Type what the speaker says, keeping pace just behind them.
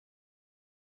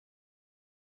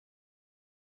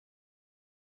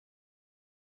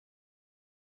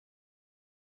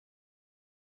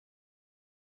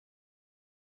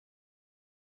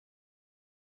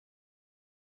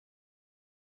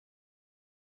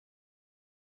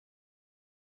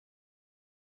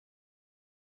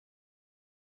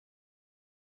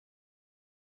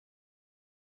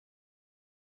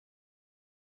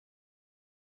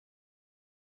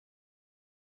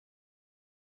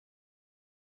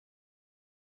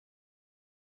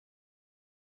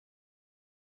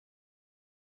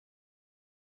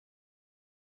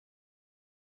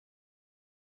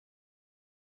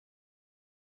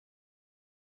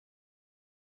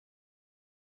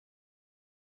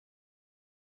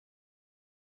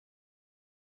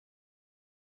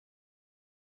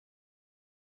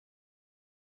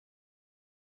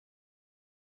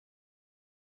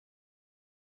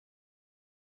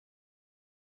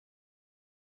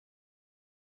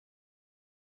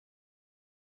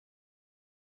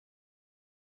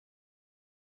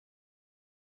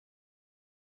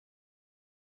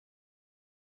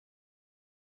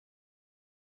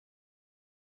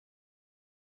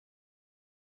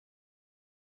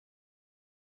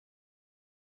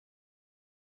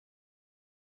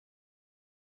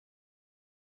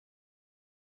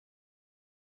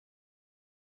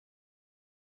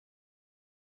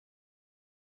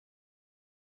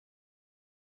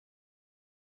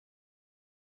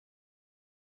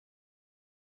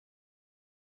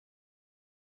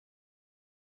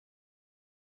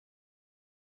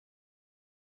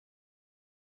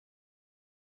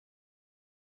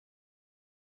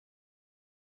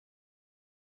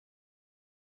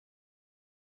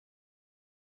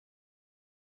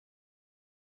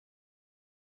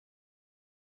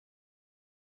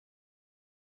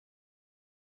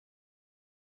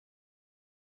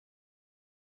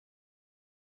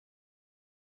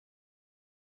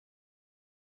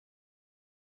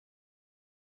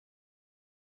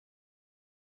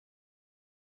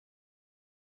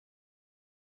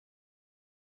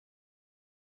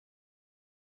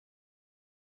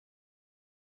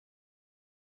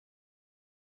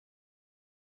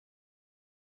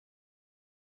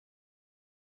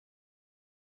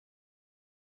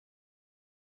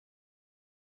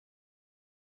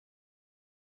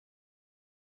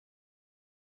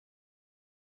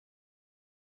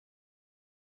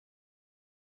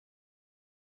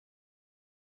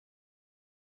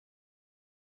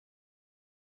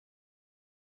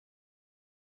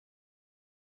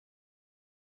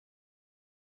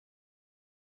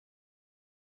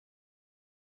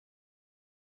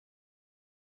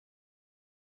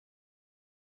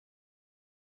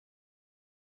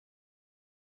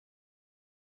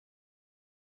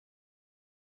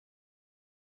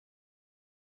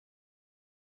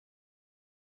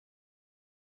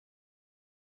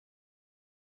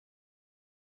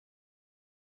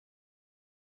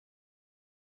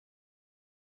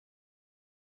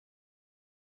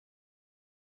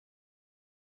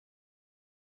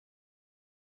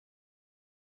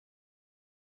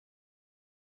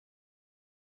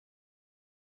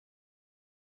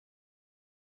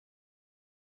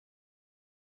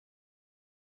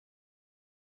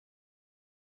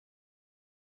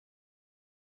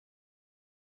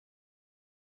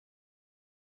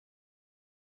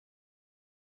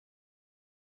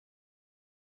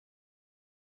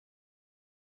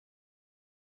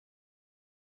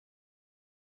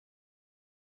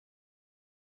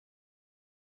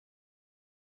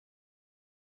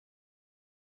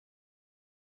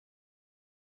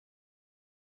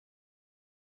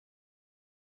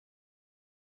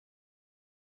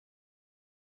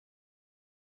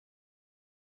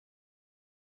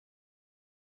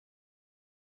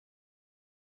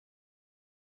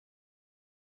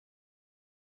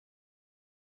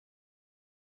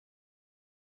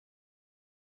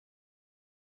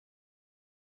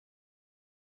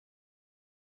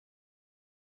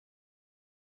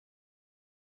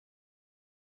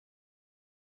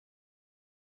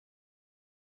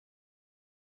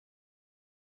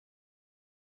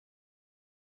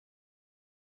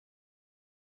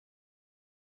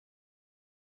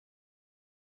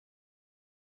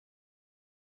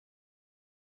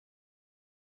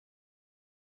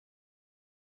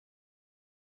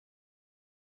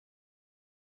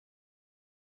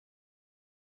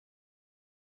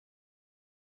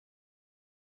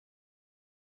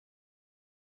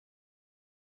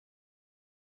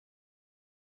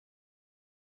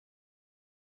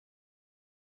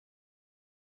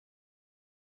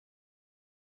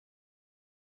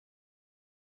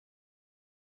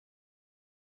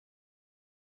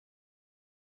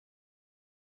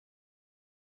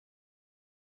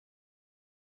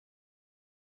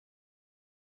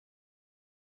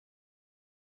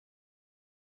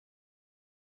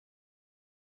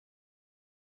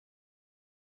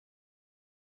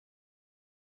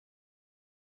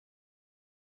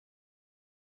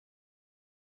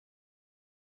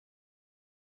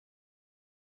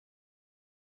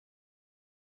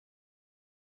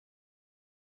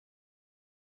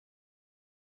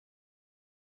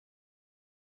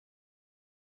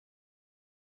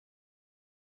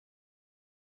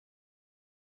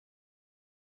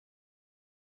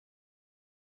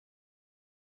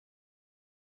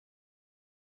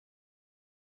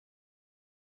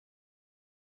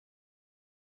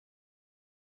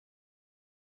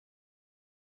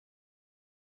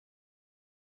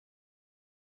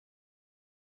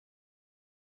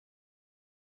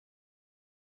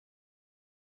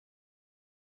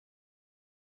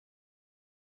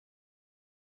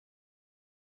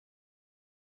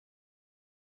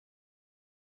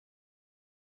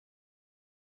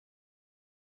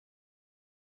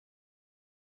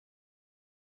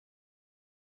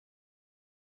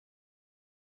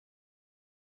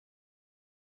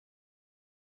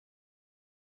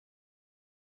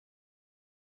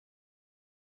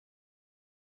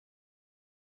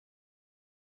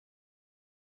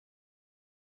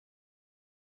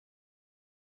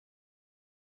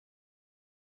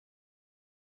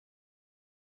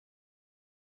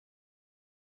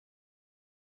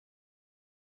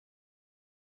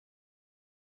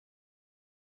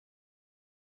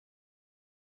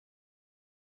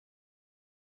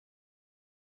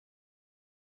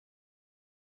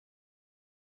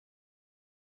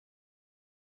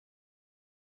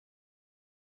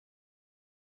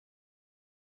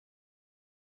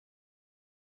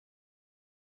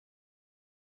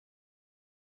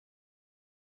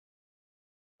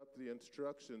the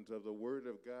instructions of the Word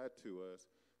of God to us.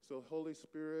 So, Holy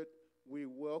Spirit, we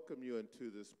welcome you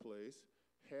into this place.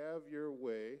 Have your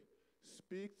way.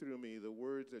 Speak through me the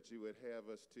words that you would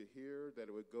have us to hear, that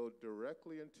it would go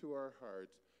directly into our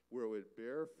hearts, where it would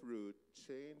bear fruit,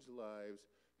 change lives,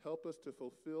 help us to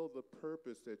fulfill the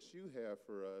purpose that you have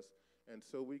for us. And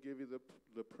so we give you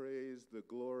the praise, the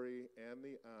glory, and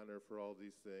the honor for all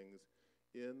these things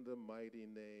in the mighty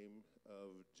name of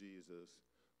Jesus,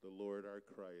 the Lord our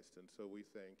Christ. And so we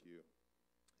thank you.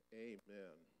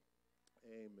 Amen.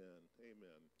 Amen.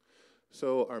 Amen.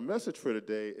 So our message for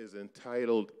today is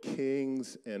entitled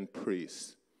Kings and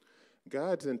Priests.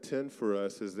 God's intent for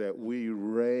us is that we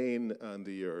reign on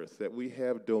the earth, that we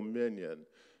have dominion.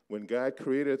 When God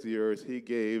created the earth, he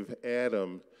gave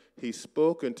Adam, he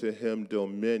spoke unto him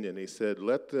dominion. He said,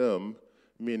 let them,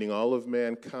 meaning all of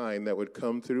mankind that would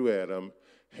come through Adam,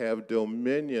 have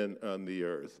dominion on the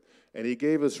earth. And he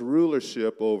gave us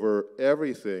rulership over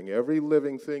everything, every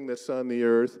living thing that's on the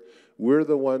earth. We're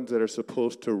the ones that are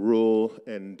supposed to rule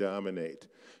and dominate.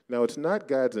 Now, it's not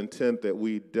God's intent that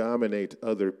we dominate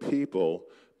other people,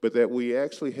 but that we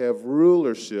actually have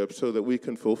rulership so that we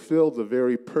can fulfill the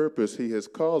very purpose he has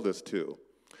called us to.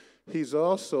 He's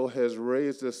also has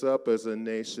raised us up as a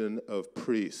nation of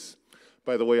priests.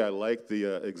 By the way, I like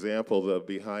the example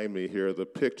behind me here, the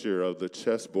picture of the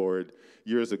chessboard.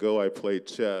 Years ago, I played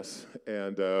chess,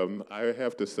 and I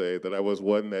have to say that I was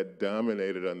one that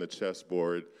dominated on the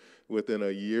chessboard. Within a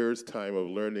year's time of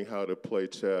learning how to play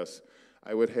chess,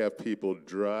 I would have people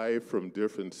drive from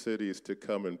different cities to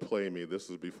come and play me. This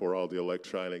was before all the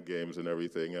electronic games and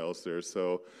everything else there.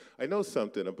 So I know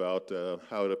something about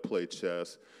how to play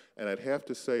chess, and I'd have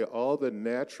to say all the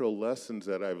natural lessons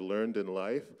that I've learned in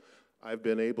life, I've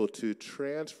been able to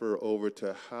transfer over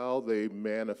to how they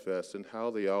manifest and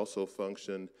how they also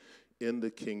function in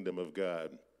the kingdom of God.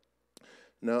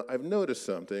 Now, I've noticed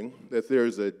something, that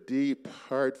there's a deep,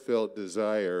 heartfelt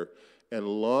desire and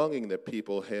longing that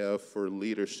people have for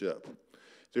leadership.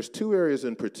 There's two areas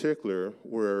in particular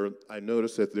where I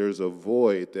notice that there's a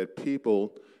void that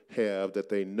people have that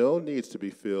they know needs to be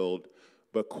filled,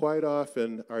 but quite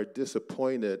often are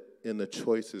disappointed in the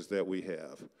choices that we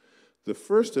have. The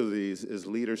first of these is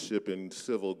leadership in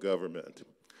civil government.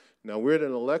 Now, we're in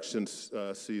an election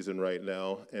season right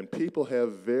now, and people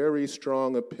have very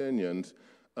strong opinions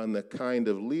on the kind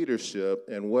of leadership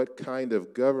and what kind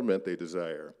of government they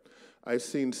desire. I've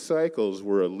seen cycles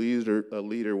where a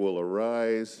leader will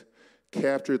arise,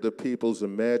 capture the people's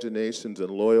imaginations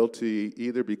and loyalty,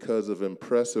 either because of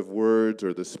impressive words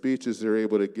or the speeches they're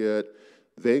able to get.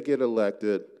 They get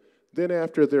elected. Then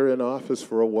after they're in office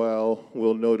for a while,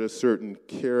 we'll notice certain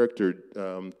character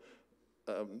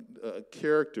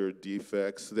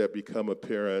defects that become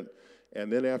apparent. And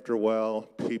then after a while,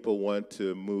 people want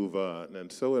to move on.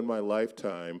 And so in my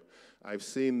lifetime, I've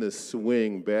seen this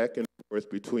swing back and forth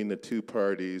between the two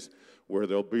parties where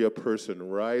there'll be a person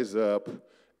rise up,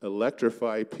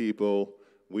 electrify people,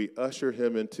 we usher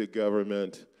him into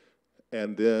government,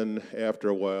 and then after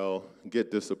a while, get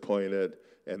disappointed,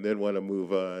 and then want to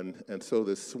move on. And so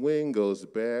the swing goes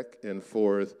back and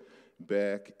forth,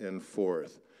 back and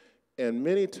forth. And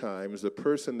many times, the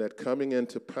person that coming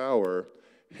into power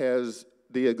has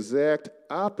the exact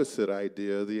opposite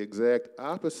idea, the exact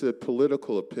opposite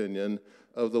political opinion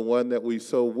of the one that we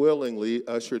so willingly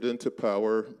ushered into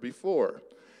power before.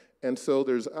 And so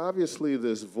there's obviously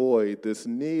this void, this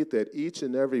need that each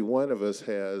and every one of us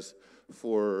has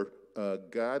for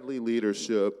godly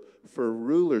leadership, for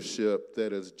rulership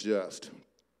that is just.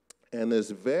 And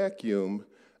this vacuum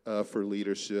for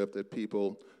leadership that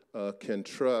people can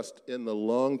trust in the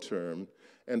long term.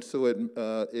 And so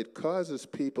it causes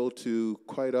people to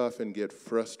quite often get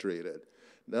frustrated.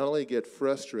 Not only get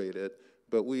frustrated,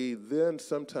 but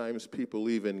sometimes people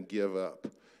even give up.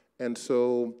 And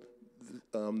so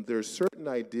there's certain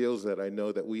ideals that I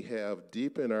know that we have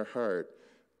deep in our heart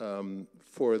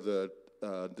for the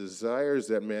desires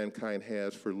that mankind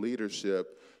has for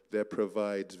leadership that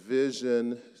provides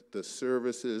vision, the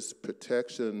services,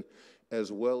 protection,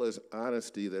 as well as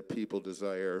honesty that people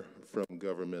desire from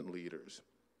government leaders.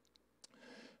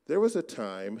 There was a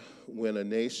time when a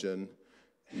nation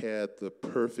had the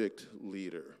perfect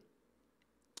leader.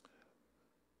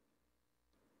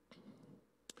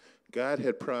 God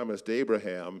had promised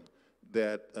Abraham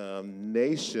that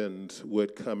nations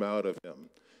would come out of him.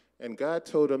 And God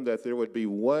told him that there would be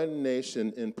one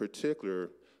nation in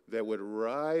particular that would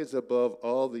rise above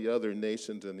all the other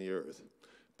nations in the earth.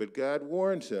 But God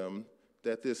warned him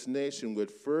that this nation would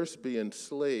first be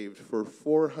enslaved for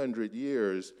 400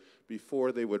 years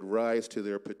before they would rise to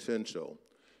their potential.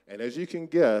 And as you can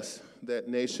guess, that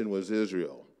nation was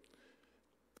Israel.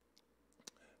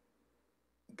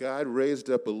 God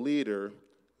raised up a leader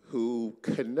who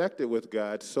connected with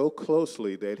God so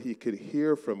closely that he could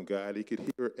hear from God. He could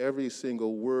hear every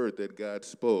single word that God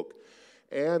spoke.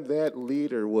 And that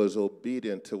leader was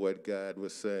obedient to what God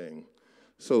was saying.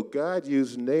 So God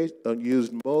used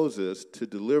Moses to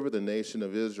deliver the nation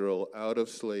of Israel out of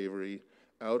slavery,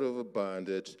 out of a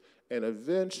bondage, and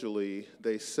eventually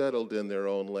they settled in their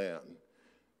own land.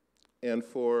 And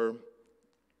for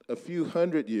a few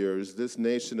hundred years, this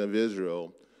nation of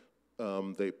Israel,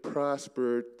 they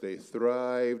prospered, they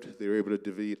thrived, they were able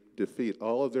to defeat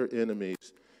all of their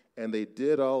enemies, and they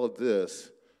did all of this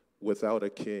without a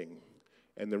king.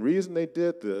 And the reason they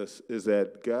did this is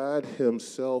that God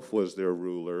himself was their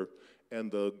ruler,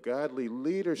 and the godly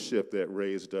leadership that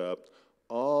raised up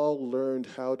all learned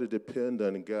how to depend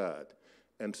on God.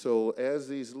 And so as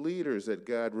these leaders that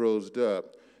God rose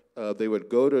up, they would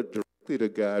go directly to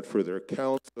God for their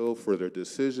counsel, for their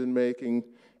decision-making.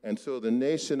 And so the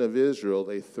nation of Israel,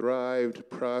 they thrived,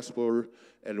 prospered,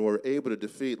 and were able to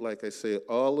defeat, like I say,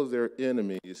 all of their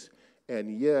enemies,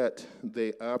 and yet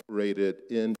they operated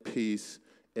in peace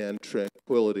and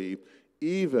tranquility,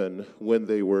 even when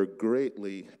they were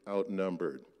greatly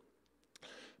outnumbered.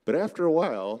 But after a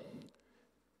while,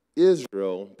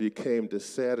 Israel became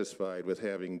dissatisfied with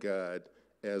having God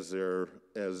as their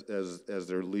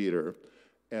leader.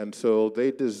 And so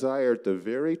they desired the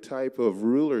very type of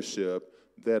rulership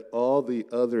that all the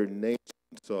other nations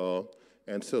saw,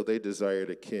 and so they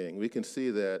desired a king. We can see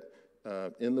that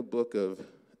in the book of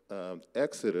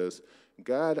Exodus,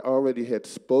 God already had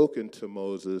spoken to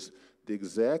Moses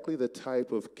exactly the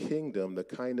type of kingdom, the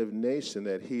kind of nation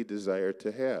that he desired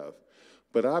to have.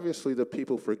 But obviously the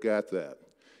people forgot that.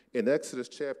 In Exodus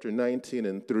chapter 19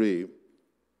 and 3,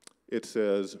 it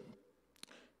says,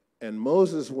 "And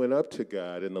Moses went up to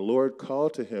God, and the Lord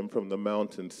called to him from the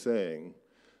mountain, saying,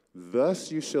 'Thus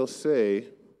you shall say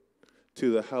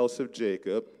to the house of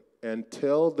Jacob, and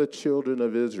tell the children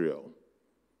of Israel,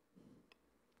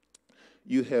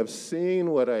 you have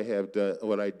seen what I have done,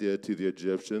 what I did to the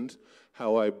Egyptians,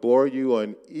 how I bore you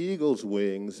on eagle's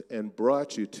wings and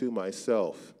brought you to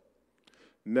myself.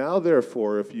 Now,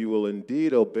 therefore, if you will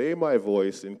indeed obey my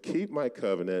voice and keep my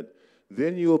covenant,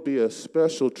 then you will be a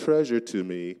special treasure to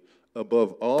me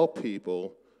above all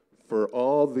people, for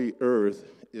all the earth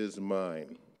is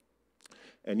mine.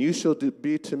 And you shall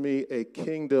be to me a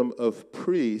kingdom of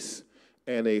priests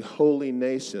and a holy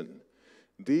nation.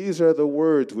 These are the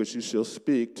words which you shall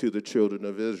speak to the children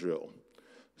of Israel.'"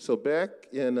 So back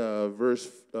in verse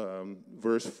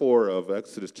 4 of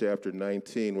Exodus chapter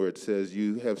 19, where it says,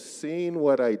 "You have seen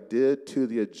what I did to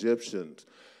the Egyptians,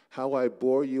 how I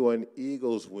bore you on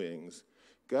eagle's wings."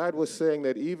 God was saying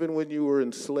that even when you were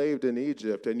enslaved in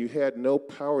Egypt and you had no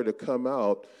power to come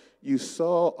out, you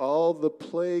saw all the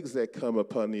plagues that come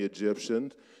upon the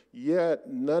Egyptians,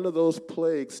 yet none of those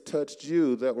plagues touched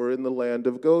you that were in the land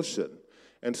of Goshen.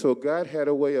 And so God had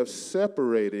a way of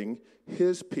separating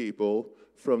his people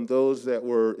from those that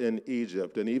were in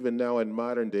Egypt. And even now in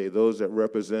modern day, those that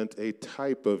represent a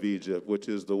type of Egypt, which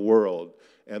is the world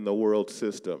and the world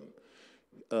system.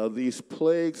 These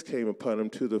plagues came upon him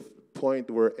to the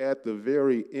point where at the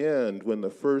very end, when the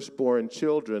firstborn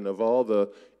children of all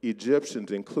the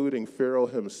Egyptians, including Pharaoh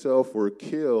himself, were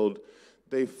killed,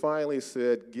 they finally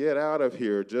said, "Get out of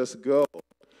here, just go."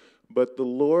 But the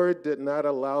Lord did not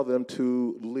allow them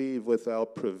to leave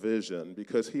without provision,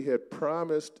 because he had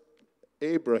promised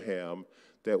Abraham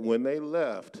that when they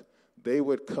left, they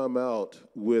would come out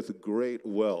with great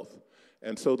wealth.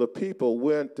 And so the people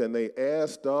went and they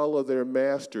asked all of their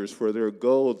masters for their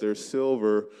gold, their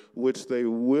silver, which they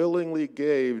willingly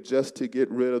gave just to get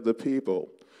rid of the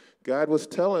people. God was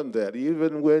telling that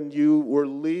even when you were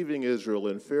leaving Israel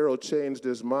and Pharaoh changed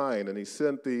his mind and he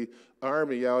sent the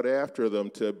army out after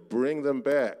them to bring them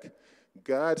back,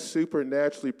 God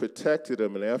supernaturally protected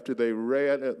them. And after they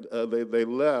they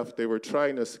left, they were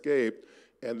trying to escape,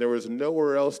 and there was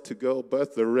nowhere else to go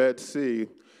but the Red Sea.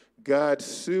 God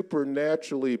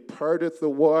supernaturally parted the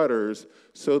waters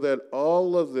so that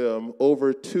all of them,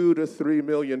 over 2 to 3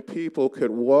 million people,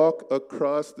 could walk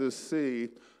across the sea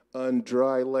on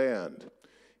dry land.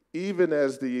 Even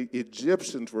as the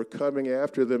Egyptians were coming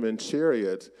after them in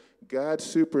chariots, God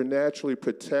supernaturally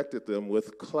protected them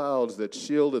with clouds that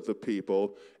shielded the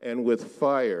people and with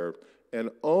fire. And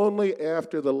only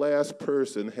after the last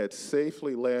person had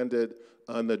safely landed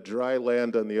on the dry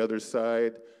land on the other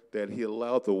side that he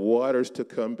allowed the waters to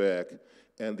come back,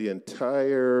 and the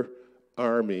entire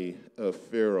army of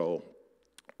Pharaoh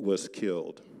was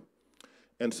killed.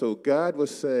 And so God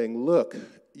was saying, "Look,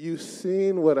 you've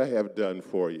seen what I have done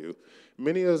for you.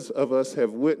 Many of us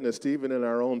have witnessed, even in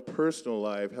our own personal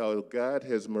life, how God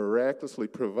has miraculously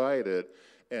provided.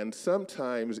 And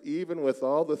sometimes, even with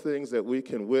all the things that we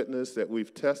can witness, that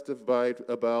we've testified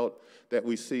about, that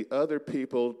we see other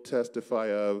people testify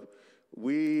of,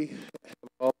 we have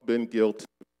all been guilty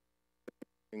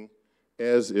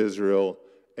as Israel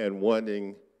and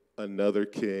wanting another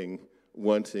king,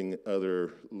 wanting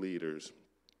other leaders.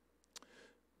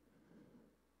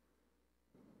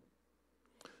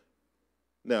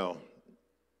 Now,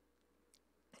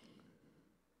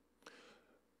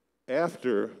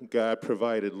 after God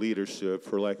provided leadership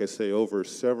for, like I say, over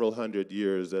several hundred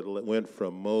years, that went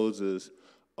from Moses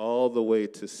all the way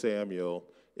to Samuel,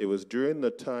 it was during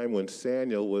the time when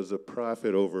Samuel was a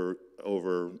prophet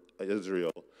over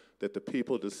Israel that the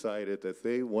people decided that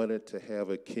they wanted to have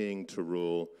a king to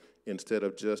rule instead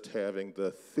of just having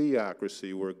the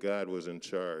theocracy where God was in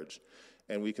charge.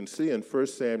 And we can see in 1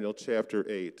 Samuel chapter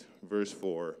 8, verse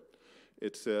 4,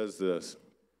 it says this.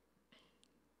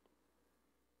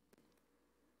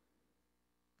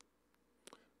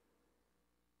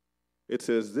 It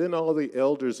says, "Then all the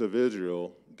elders of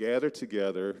Israel gathered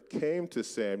together, came to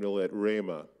Samuel at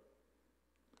Ramah,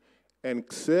 and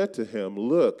said to him,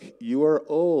 'Look, you are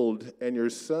old, and your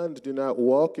sons do not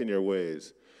walk in your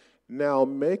ways. Now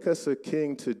make us a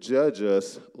king to judge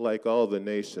us like all the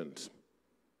nations.'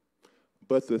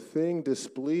 But the thing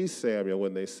displeased Samuel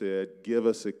when they said, 'Give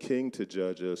us a king to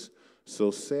judge us.' So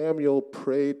Samuel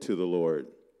prayed to the Lord.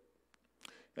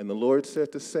 And the Lord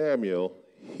said to Samuel,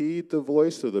 'Heed the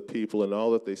voice of the people and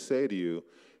all that they say to you,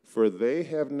 for they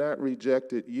have not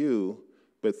rejected you,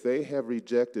 but they have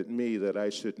rejected me, that I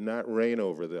should not reign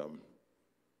over them.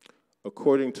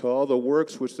 According to all the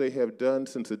works which they have done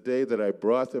since the day that I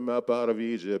brought them up out of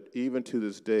Egypt, even to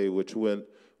this day,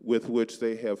 with which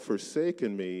they have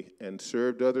forsaken me and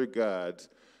served other gods,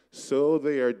 so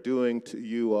they are doing to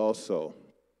you also.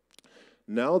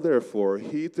 Now therefore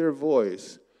heed their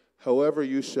voice, however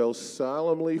you shall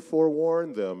solemnly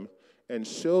forewarn them, and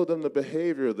show them the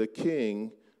behavior of the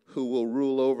king who will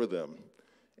rule over them.'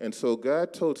 And so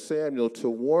God told Samuel to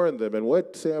warn them, and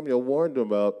what Samuel warned them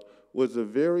about was the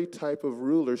very type of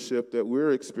rulership that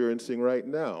we're experiencing right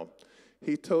now.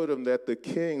 He told them that the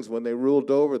kings, when they ruled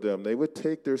over them, they would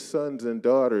take their sons and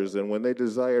daughters, and when they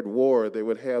desired war, they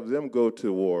would have them go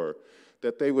to war,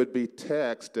 that they would be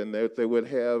taxed, and that they would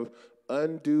have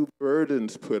undue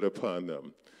burdens put upon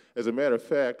them. As a matter of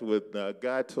fact, when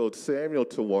God told Samuel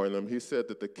to warn them, he said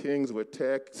that the kings would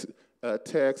tax a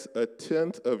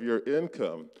tenth of your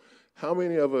income. How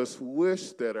many of us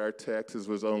wish that our taxes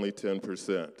was only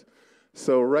 10%?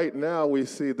 So right now we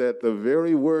see that the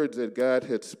very words that God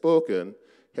had spoken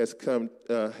has come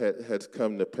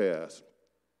to pass.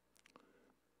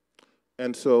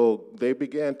 And so they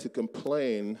began to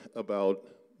complain about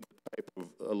the type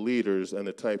of leaders and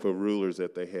the type of rulers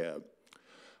that they had.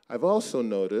 I've also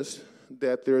noticed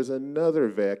that there's another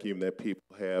vacuum that people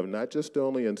have, not just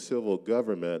only in civil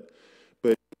government,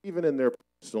 but even in their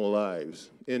personal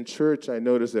lives. In church, I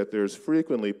notice that there's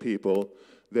frequently people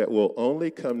that will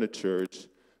only come to church.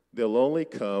 They'll only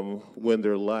come when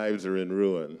their lives are in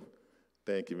ruin.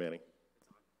 Thank you, Manny.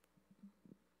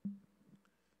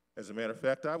 As a matter of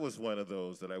fact, I was one of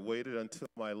those that I waited until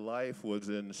my life was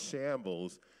in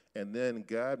shambles, and then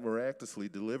God miraculously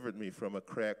delivered me from a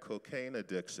crack cocaine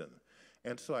addiction.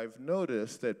 And so I've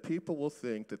noticed that people will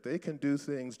think that they can do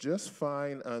things just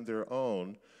fine on their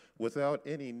own without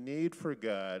any need for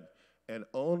God, and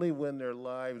only when their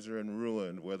lives are in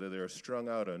ruin, whether they're strung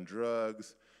out on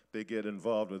drugs, they get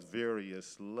involved with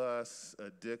various lusts,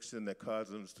 addiction that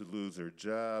causes them to lose their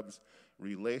jobs,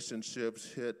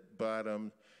 relationships hit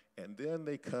bottom, and then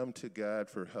they come to God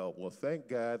for help. Well, thank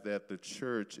God that the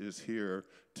church is here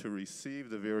to receive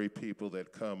the very people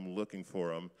that come looking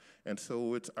for them. And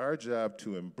so it's our job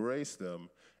to embrace them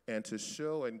and to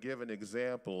show and give an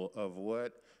example of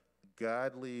what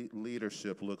godly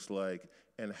leadership looks like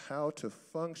and how to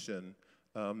function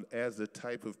as the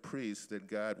type of priest that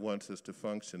God wants us to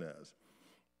function as.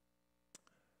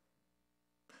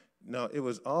 Now, it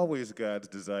was always God's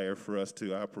desire for us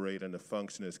to operate and to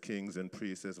function as kings and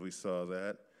priests, as we saw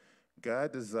that.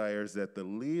 God desires that the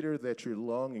leader that you're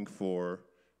longing for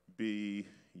be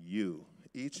you.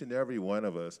 Each and every one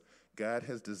of us, God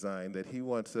has designed that he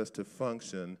wants us to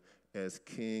function as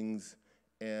kings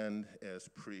and as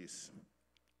priests.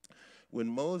 When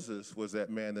Moses was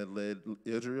that man that led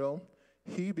Israel,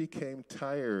 he became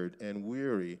tired and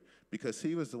weary because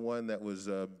he was the one that was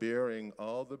bearing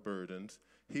all the burdens.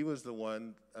 He was the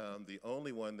one, the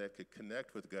only one that could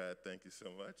connect with God. Thank you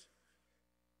so much.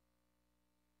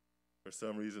 For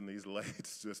some reason, these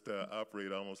lights just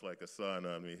operate almost like a sun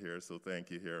on me here, so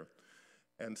thank you here.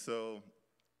 And so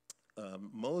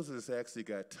Moses actually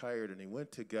got tired, and he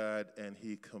went to God, and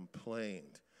he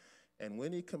complained. And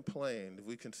when he complained,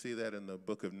 we can see that in the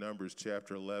book of Numbers,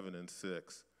 chapter 11 and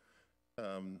 6.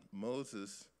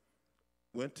 Moses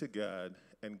went to God,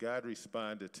 and God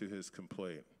responded to his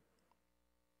complaint.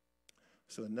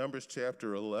 So in Numbers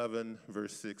chapter 11,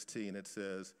 verse 16, it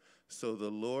says, "So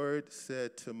the Lord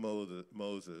said to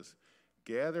Moses,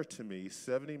 gather to me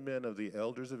 70 men of the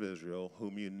elders of Israel,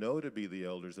 whom you know to be the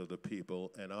elders of the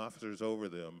people and officers over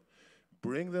them.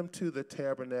 Bring them to the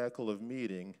tabernacle of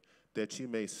meeting, that you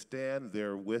may stand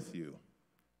there with you.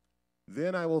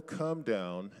 Then I will come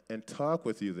down and talk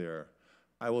with you there.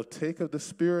 I will take of the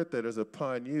Spirit that is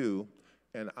upon you,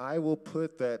 and I will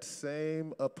put that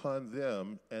same upon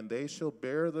them, and they shall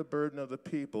bear the burden of the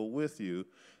people with you,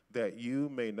 that you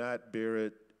may not bear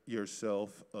it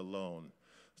yourself alone."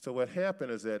 So what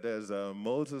happened is that as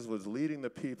Moses was leading the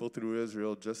people through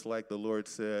Israel, just like the Lord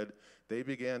said, they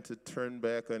began to turn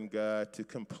back on God, to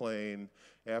complain.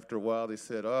 After a while, they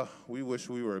said, "Oh, we wish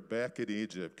we were back in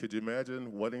Egypt." Could you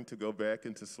imagine wanting to go back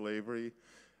into slavery?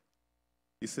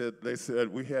 They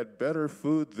said, "We had better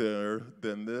food there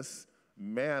than this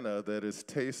manna that is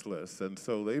tasteless." And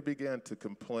so they began to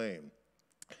complain.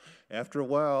 After a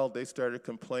while, they started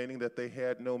complaining that they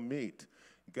had no meat.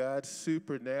 God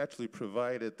supernaturally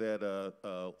provided that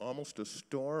almost a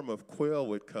storm of quail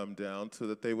would come down so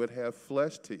that they would have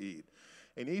flesh to eat.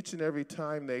 And each and every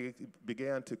time they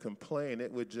began to complain,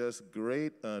 it would just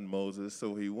grate on Moses.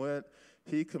 So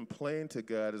he complained to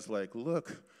God, is like,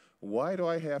 "Look, why do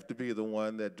I have to be the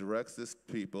one that directs this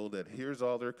people, that hears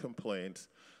all their complaints?"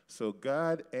 So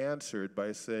God answered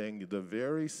by saying, "The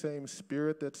very same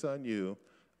Spirit that's on you,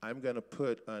 I'm going to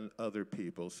put on other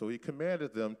people." So he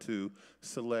commanded them to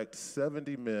select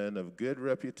 70 men of good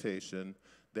reputation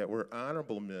that were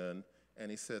honorable men.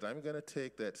 And he said, "I'm going to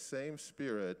take that same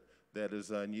Spirit that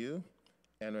is on you,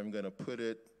 and I'm going to put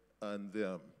it on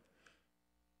them."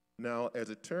 Now, as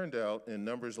it turned out, in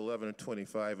Numbers 11 and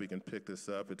 25, we can pick this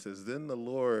up. It says, "Then the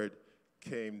Lord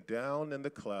came down in the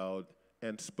cloud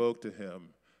and spoke to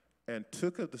him, and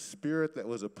took of the Spirit that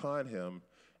was upon him,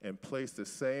 and placed the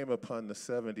same upon the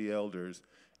 70 elders.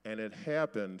 And it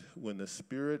happened, when the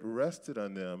Spirit rested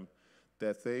on them,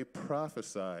 that they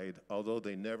prophesied, although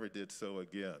they never did so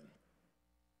again.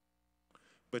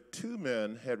 But 2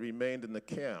 men had remained in the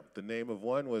camp. The name of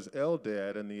one was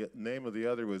Eldad, and the name of the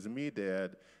other was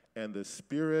Medad, and the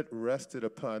Spirit rested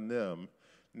upon them.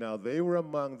 Now they were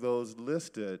among those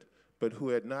listed, but who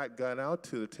had not gone out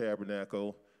to the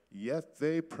tabernacle, yet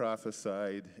they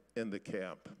prophesied in the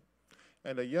camp.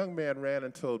 And a young man ran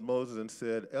and told Moses and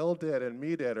said, Eldad and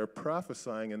Medad are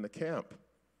prophesying in the camp.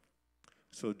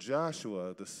 So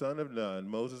Joshua, the son of Nun,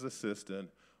 Moses'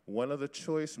 assistant, one of the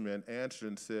choice men, answered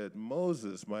and said,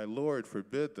 Moses, my Lord,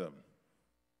 forbid them.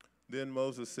 Then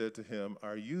Moses said to him,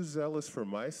 Are you zealous for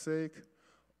my sake?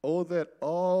 Oh, that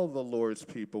all the Lord's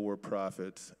people were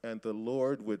prophets, and the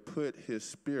Lord would put his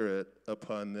Spirit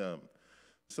upon them.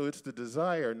 So it's the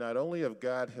desire not only of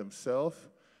God himself,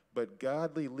 but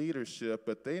godly leadership,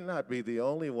 but they not be the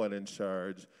only one in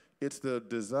charge. It's the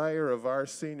desire of our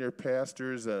senior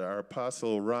pastors, our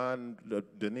apostle Ron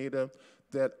Danita,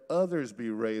 that others be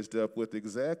raised up with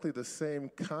exactly the same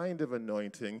kind of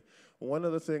anointing. One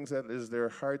of the things that is their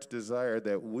heart's desire,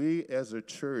 that we as a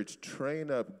church train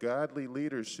up godly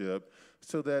leadership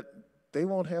so that they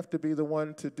won't have to be the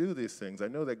one to do these things. I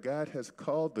know that God has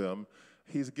called them.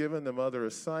 He's given them other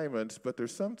assignments, but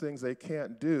there's some things they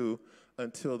can't do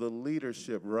until the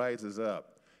leadership rises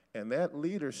up. And that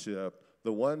leadership,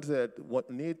 the ones that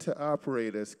need to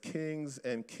operate as kings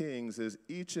and kings, is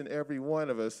each and every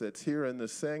one of us that's here in the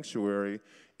sanctuary,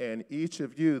 and each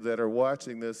of you that are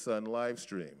watching this on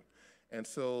Livestream. And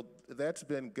so that's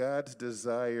been God's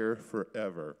desire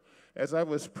forever. As I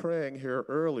was praying here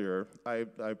earlier, I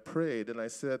prayed and I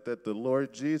said that the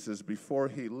Lord Jesus, before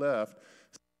he left,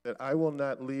 that I will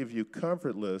not leave you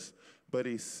comfortless, but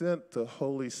he sent the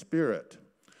Holy Spirit.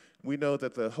 We know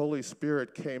that the Holy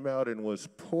Spirit came out and was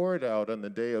poured out on the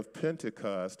day of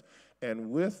Pentecost,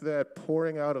 and with that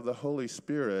pouring out of the Holy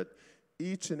Spirit,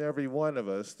 each and every one of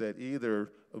us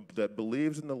that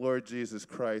believes in the Lord Jesus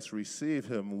Christ, receive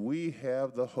him, we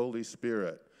have the Holy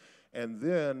Spirit. And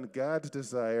then God's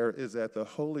desire is that the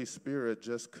Holy Spirit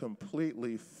just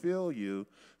completely fill you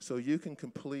so you can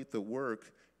complete the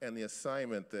work and the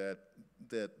assignment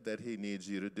that he needs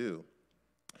you to do.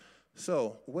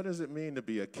 So, what does it mean to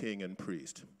be a king and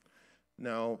priest?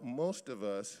 Now, most of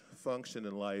us function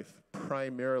in life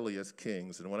primarily as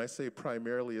kings. And when I say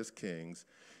primarily as kings,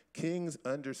 Kings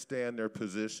understand their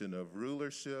position of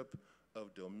rulership,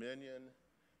 of dominion,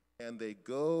 and they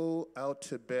go out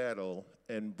to battle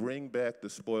and bring back the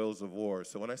spoils of war.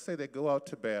 So when I say they go out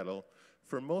to battle,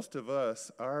 for most of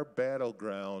us, our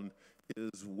battleground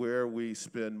is where we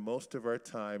spend most of our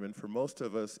time, and for most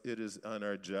of us, it is on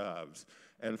our jobs.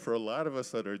 And for a lot of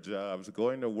us at our jobs,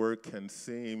 going to work can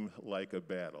seem like a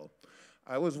battle.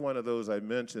 I was one of those I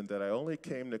mentioned that I only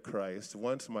came to Christ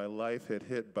once my life had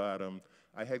hit bottom.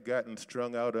 I had gotten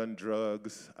strung out on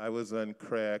drugs. I was on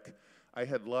crack. I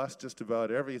had lost just about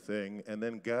everything, and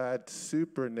then God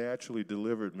supernaturally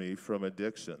delivered me from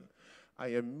addiction. I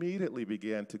immediately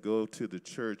began to go to the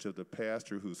church of the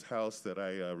pastor whose house that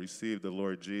I received the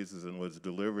Lord Jesus and was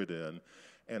delivered in.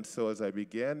 And so as I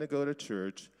began to go to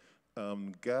church,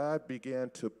 God began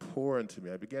to pour into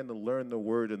me. I began to learn the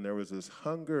Word, and there was this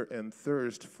hunger and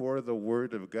thirst for the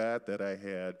Word of God that I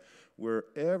had, where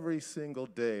every single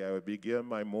day I would begin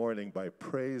my morning by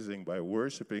praising, by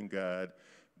worshiping God,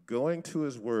 going to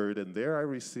His Word, and there I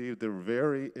received the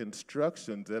very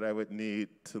instructions that I would need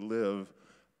to live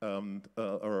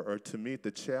or to meet the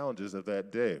challenges of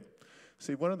that day.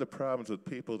 See, one of the problems with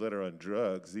people that are on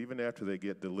drugs, even after they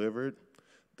get delivered,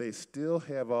 they still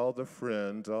have all the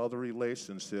friends, all the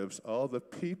relationships, all the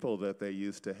people that they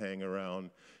used to hang around,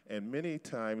 and many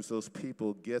times those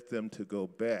people get them to go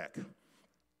back.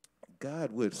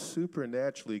 God would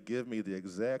supernaturally give me the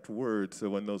exact words, so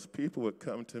when those people would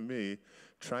come to me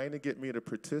trying to get me to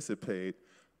participate,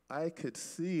 I could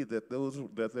see that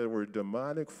there were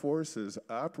demonic forces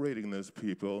operating those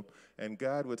people, and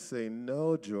God would say,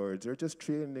 "No, George, they're just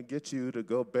trying to get you to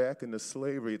go back into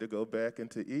slavery, to go back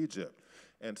into Egypt."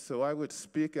 And so I would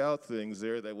speak out things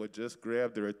there that would just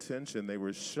grab their attention. They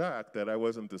were shocked that I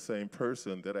wasn't the same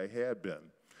person that I had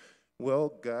been.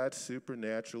 Well, God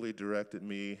supernaturally directed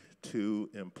me to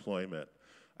employment.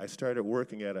 I started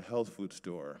working at a health food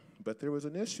store, but there was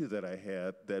an issue that I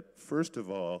had that, first of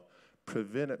all,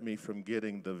 prevented me from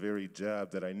getting the very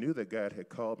job that I knew that God had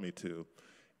called me to.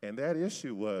 And that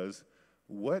issue was,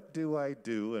 what do I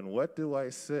do and what do I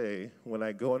say when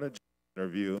I go on a job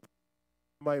interview?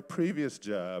 My previous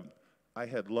job, I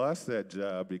had lost that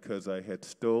job because I had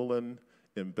stolen,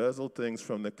 embezzled things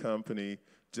from the company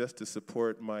just to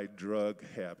support my drug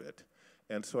habit.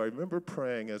 And so I remember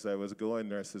praying as I was going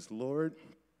there, I says, "Lord,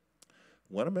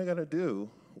 what am I going to do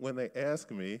when they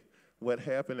ask me what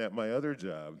happened at my other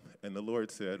job?" And the Lord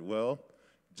said, "Well,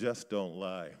 just don't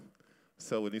lie."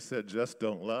 So when He said, "just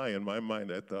don't lie," in my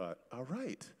mind I thought, all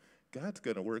right, God's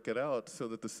going to work it out so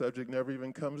that the subject never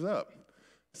even comes up.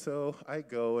 So I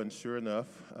go, and sure enough,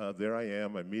 there I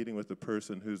am. I'm meeting with the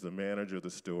person who's the manager of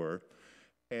the store.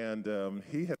 And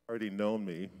he had already known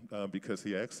me because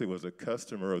he actually was a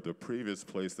customer of the previous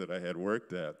place that I had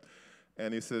worked at.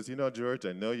 And he says, "You know, George,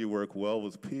 I know you work well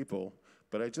with people,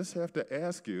 but I just have to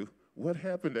ask you, what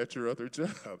happened at your other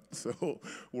job?" So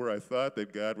where I thought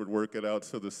that God would work it out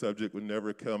so the subject would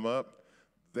never come up,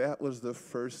 that was the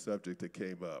first subject that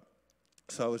came up.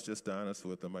 So I was just honest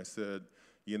with him. I said,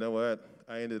 "You know what?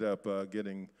 I ended up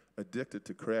getting addicted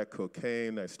to crack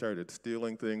cocaine. I started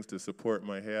stealing things to support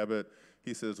my habit."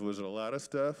 He says, "Was it a lot of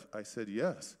stuff?" I said,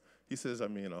 "Yes." He says, "I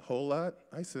mean, a whole lot?"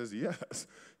 I says, "Yes."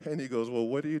 And he goes, "Well,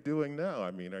 what are you doing now?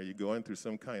 I mean, are you going through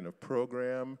some kind of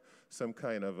program, some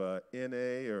kind of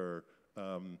NA or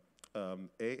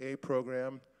AA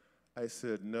program?" I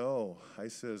said, "No." I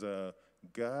says,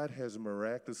 "God has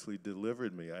miraculously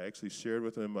delivered me." I actually shared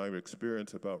with him my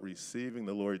experience about receiving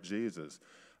the Lord Jesus.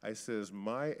 I says,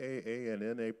 "My AA and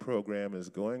NA program is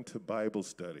going to Bible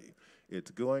study.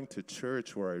 It's going to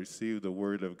church where I receive the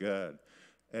Word of God."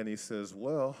 And he says,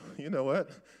 "Well, you know what?"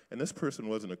 And this person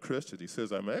wasn't a Christian. He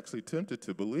says, "I'm actually tempted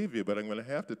to believe you, but I'm going to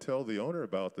have to tell the owner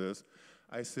about this."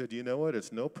 I said, "You know what?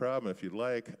 It's no problem. If you'd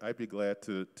like, I'd be glad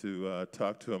to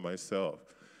talk to him myself."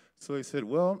 So he said,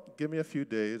 "Well, give me a few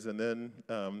days and then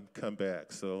come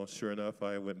back." So sure enough,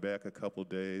 I went back a couple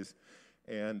days.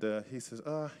 And he says,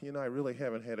 "You know, I really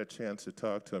haven't had a chance to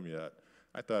talk to him yet."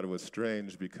 I thought it was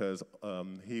strange because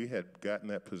he had gotten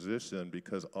that position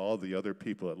because all the other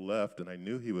people had left, and I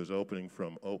knew he was working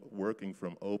from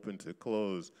open to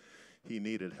close. He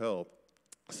needed help.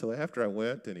 So after I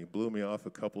went and he blew me off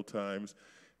a couple times,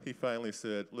 he finally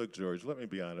said, "Look, George, let me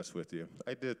be honest with you.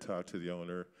 I did talk to the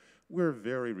owner. We're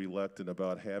very reluctant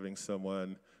about having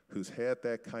someone who's had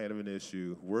that kind of an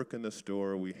issue work in the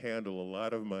store. We handle a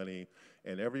lot of money,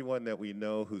 and everyone that we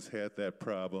know who's had that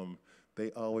problem,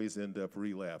 they always end up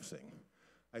relapsing."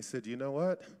 I said, "You know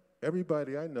what?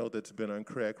 Everybody I know that's been on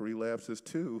crack relapses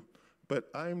too, but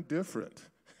I'm different."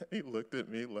 He looked at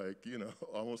me like,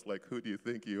 almost like, "Who do you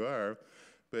think you are?"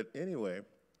 But anyway,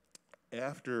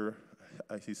 after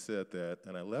he said that,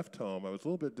 and I left home. I was a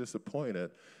little bit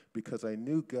disappointed because I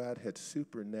knew God had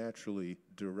supernaturally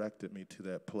directed me to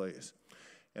that place.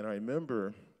 And I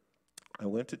remember I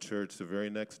went to church the very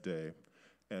next day,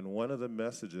 and one of the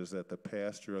messages that the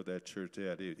pastor of that church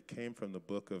had, it came from the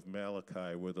book of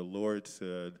Malachi, where the Lord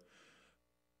said,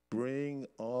 "Bring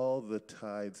all the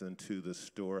tithes into the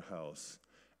storehouse,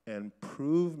 and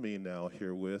prove me now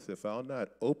herewith if I'll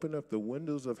not open up the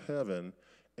windows of heaven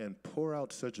and pour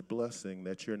out such blessing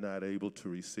that you're not able to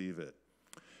receive it."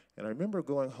 And I remember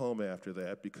going home after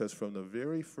that, because from the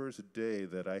very first day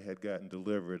that I had gotten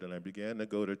delivered and I began to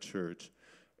go to church,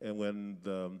 and when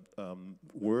the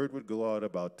word would go out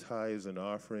about tithes and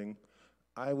offering,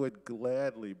 I would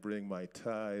gladly bring my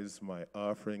tithes, my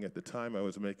offering. At the time, I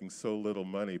was making so little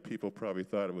money, people probably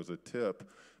thought it was a tip,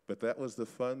 but that was the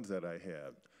funds that I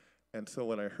had. And so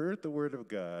when I heard the word of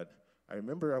God, I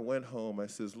remember I went home, I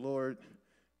says, "Lord,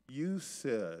 you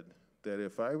said that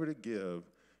if I were to give,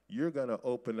 you're going to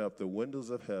open up the windows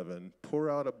of heaven, pour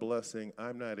out a blessing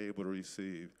I'm not able to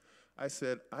receive." I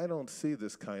said, "I don't see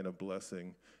this kind of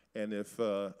blessing, and if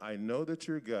I know that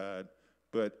you're God,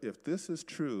 but if this is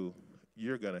true,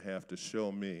 you're going to have to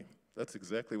show me." That's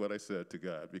exactly what I said to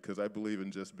God, because I believe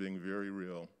in just being very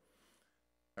real.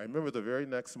 I remember the very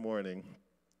next morning,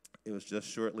 it was just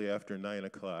shortly after 9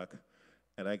 o'clock,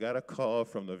 and I got a call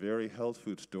from the very health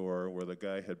food store where the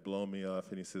guy had blown me off,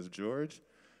 and he says, "George,"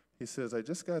 he says, "I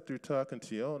just got through talking to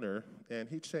the owner, and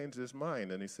he changed his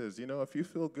mind." And he says, "You know, if you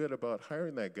feel good about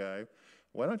hiring that guy,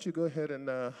 why don't you go ahead and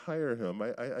hire him?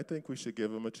 I think we should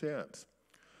give him a chance."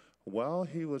 While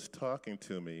he was talking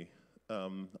to me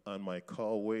on my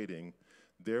call waiting,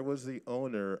 there was the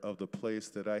owner of the place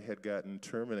that I had gotten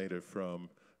terminated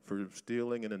from for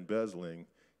stealing and embezzling.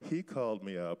 He called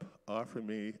me up, offered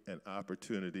me an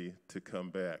opportunity to come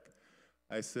back.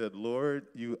 I said, "Lord,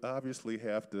 you obviously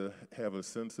have to have a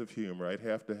sense of humor. I'd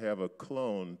have to have a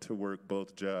clone to work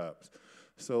both jobs."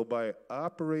 So by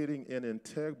operating in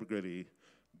integrity,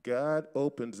 God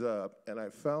opens up, and I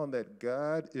found that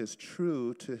God is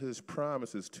true to his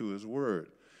promises, to his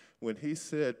word. When he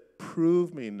said,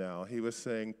 "Prove me now," he was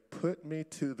saying, "Put me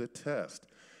to the test."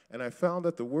 And I found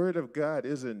that the word of God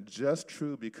isn't just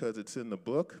true because it's in the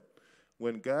book.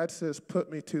 When God says,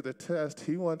 "Put me to the test,"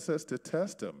 he wants us to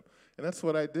test him. And that's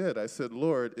what I did. I said,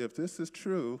 "Lord, if this is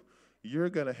true, you're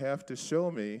going to have to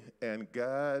show me." And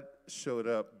God showed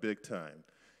up big time.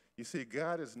 You see,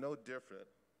 God is no different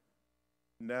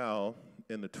now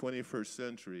in the 21st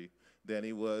century than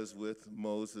he was with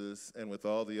Moses and with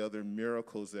all the other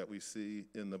miracles that we see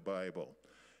in the Bible.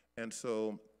 And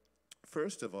so,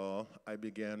 first of all, I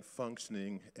began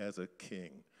functioning as a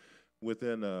king.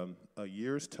 Within a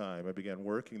year's time, I began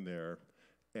working there.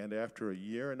 And after a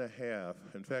year and a half,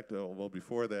 in fact,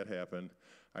 before that happened,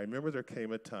 I remember there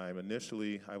came a time,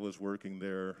 initially I was working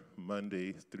there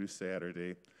Monday through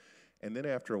Saturday, and then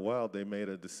after a while they made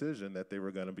a decision that they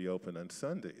were going to be open on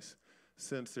Sundays.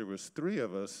 Since there was 3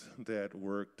 of us that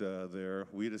worked there,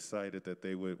 we decided that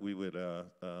we would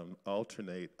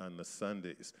alternate on the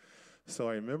Sundays. So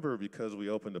I remember, because we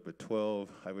opened up at 12,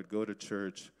 I would go to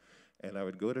church, and I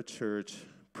would go to church,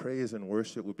 praise and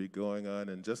worship would be going on,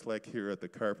 and just like here at the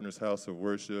Carpenter's House of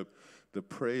Worship, the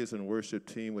praise and worship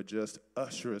team would just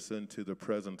usher us into the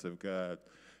presence of God.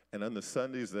 And on the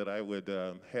Sundays that I would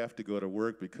have to go to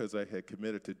work because I had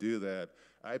committed to do that,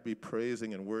 I'd be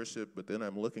praising and worship, but then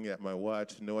I'm looking at my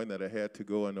watch knowing that I had to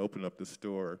go and open up the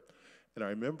store. And I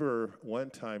remember one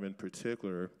time in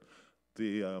particular,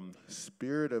 the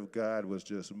Spirit of God was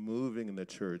just moving in the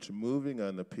church, moving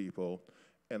on the people,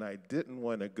 and I didn't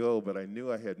want to go, but I knew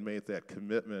I had made that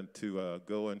commitment to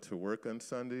go into work on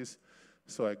Sundays.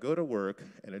 So I go to work,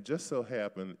 and it just so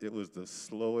happened it was the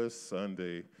slowest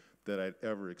Sunday that I'd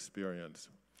ever experienced.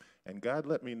 And God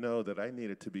let me know that I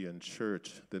needed to be in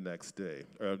church the next day,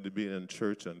 or to be in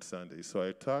church on Sunday. So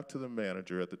I talked to the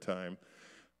manager at the time.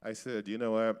 I said, "You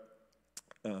know what,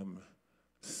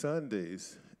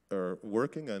 Sundays, or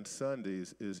working on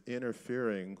Sundays, is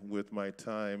interfering with my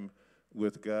time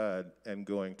with God and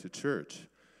going to church."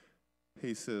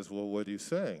 He says, "Well, what are you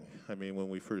saying? I mean, when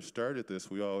we first started this,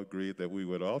 we all agreed that we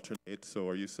would alternate. So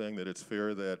are you saying that it's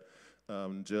fair that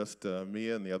just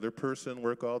me and the other person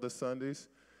work all the Sundays?"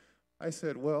 I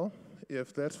said, "Well,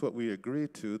 if that's what we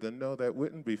agreed to, then no, that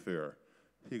wouldn't be fair."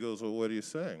 He goes, "Well, what are you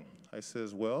saying?" I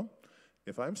says, "Well,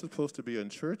 if I'm supposed to be in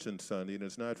church on Sunday and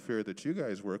it's not fair that you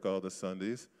guys work all the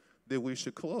Sundays, then we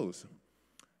should close."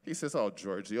 He says, "Oh,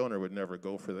 George, the owner would never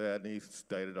go for that." And he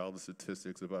cited all the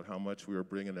statistics about how much we were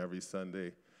bringing every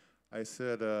Sunday. I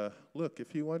said, "Look,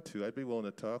 if you want to, I'd be willing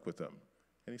to talk with him."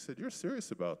 And he said, "You're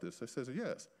serious about this?" I said,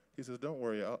 "Yes." He says, "Don't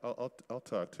worry, I'll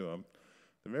talk to him."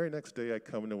 The very next day I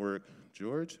come to work,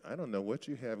 George, I don't know what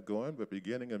you have going, but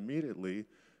beginning immediately,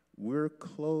 we're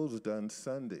closed on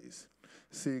Sundays.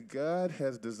 See, God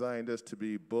has designed us to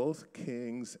be both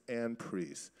kings and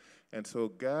priests. And so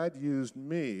God used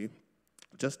me,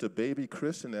 just a baby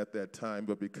Christian at that time,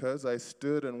 but because I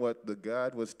stood in what the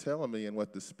God was telling me and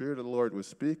what the Spirit of the Lord was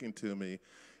speaking to me,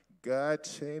 God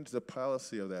changed the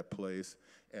policy of that place,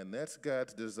 and that's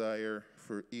God's desire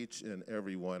for each and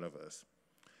every one of us.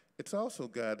 It's also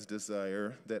God's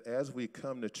desire that as we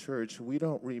come to church, we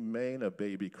don't remain a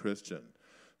baby Christian.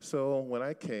 So when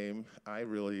I came, I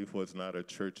really was not a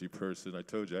churchy person. I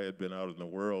told you I had been out in the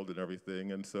world and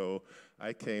everything, and so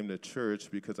I came to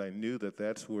church because I knew that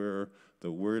that's where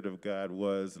the Word of God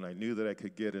was, and I knew that I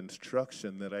could get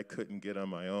instruction that I couldn't get on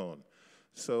my own.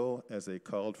 So as they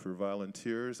called for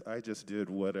volunteers, I just did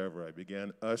whatever. I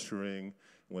began ushering.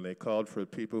 When they called for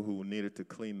people who needed to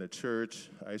clean the church,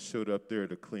 I showed up there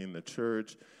to clean the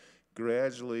church.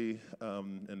 Gradually,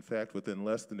 in fact, within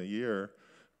less than a year,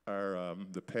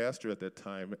 the pastor at that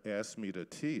time asked me to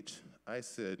teach. I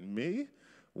said, me?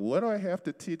 What do I have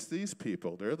to teach these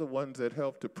people? They're the ones that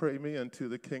helped to pray me into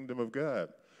the kingdom of God.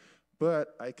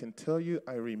 But I can tell you,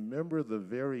 I remember the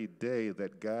very day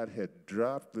that God had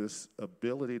dropped this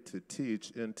ability to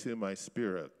teach into my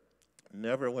spirit.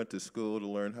 Never went to school to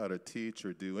learn how to teach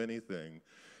or do anything.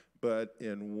 But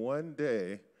in one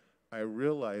day, I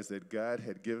realized that God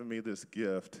had given me this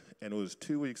gift, and it was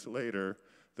 2 weeks later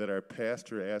that our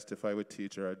pastor asked if I would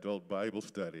teach our adult Bible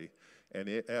study. And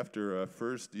after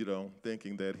first,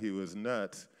 thinking that he was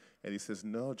nuts, and he says,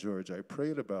 no, George, I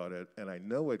prayed about it, and I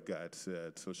know what God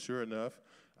said. So sure enough,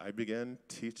 I began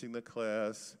teaching the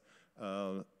class.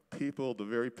 The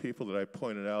very people that I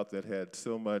pointed out that had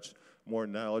so much more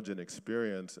knowledge and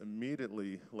experience,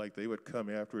 immediately, like they would come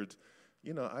afterwards,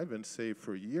 I've been saved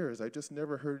for years. I just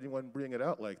never heard anyone bring it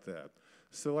out like that.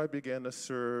 So I began to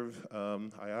serve.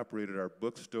 I operated our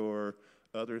bookstore,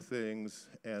 other things,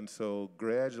 and so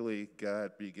gradually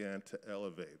God began to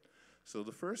elevate. So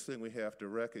the first thing we have to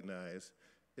recognize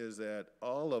is that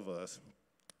all of us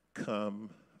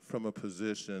come from a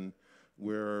position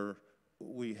where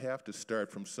we have to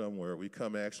start from somewhere. We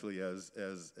come actually as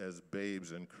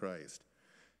babes in Christ.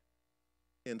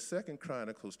 In 2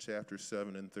 Chronicles chapter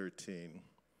 7 and 13,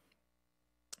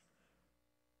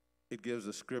 it gives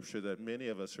a scripture that many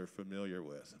of us are familiar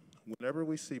with. Whenever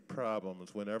we see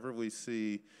problems, whenever we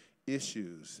see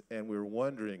issues, and we're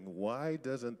wondering, why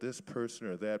doesn't this person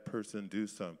or that person do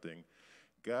something?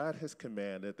 God has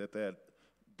commanded that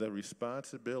the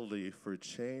responsibility for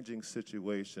changing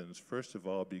situations, first of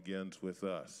all, begins with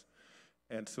us.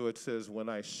 And so it says, when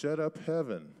I shut up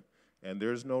heaven and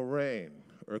there's no rain,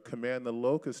 or command the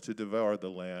locusts to devour the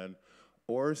land,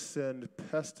 or send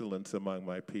pestilence among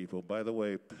my people. By the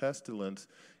way, pestilence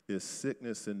is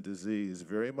sickness and disease,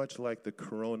 very much like the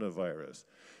coronavirus.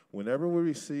 Whenever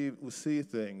we see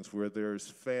things where there's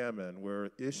famine, where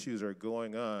issues are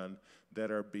going on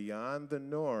that are beyond the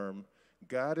norm,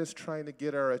 God is trying to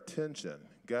get our attention.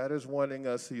 God is wanting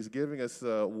us, he's giving us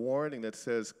a warning that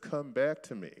says, come back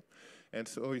to me. And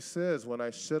so he says, when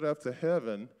I shut up the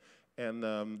heaven, and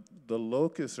the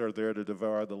locusts are there to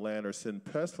devour the land or send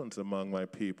pestilence among my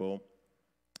people,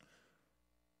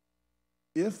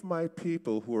 if my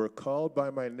people who are called by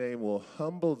my name will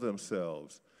humble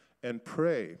themselves and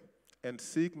pray and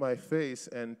seek my face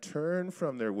and turn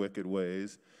from their wicked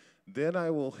ways, then I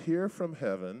will hear from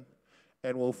heaven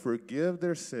and will forgive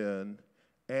their sin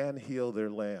and heal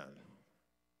their land.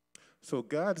 So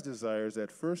God's desire is that,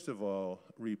 first of all,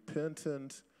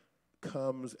 repentance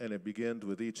comes and it begins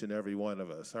with each and every one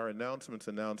of us. Our announcements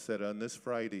announce that on this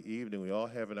Friday evening, we all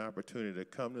have an opportunity to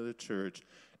come to the church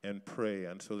and pray.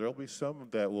 And so there'll be some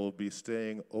that will be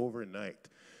staying overnight.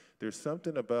 There's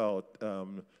something about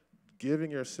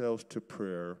giving yourselves to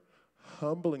prayer,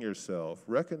 humbling yourself,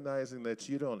 recognizing that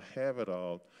you don't have it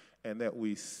all, and that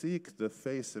we seek the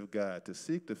face of God. To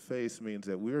seek the face means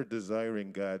that we're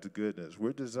desiring God's goodness.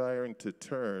 We're desiring to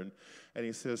turn. And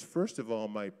he says, first of all,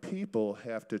 my people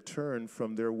have to turn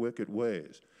from their wicked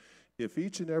ways. If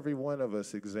each and every one of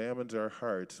us examines our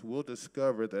hearts, we'll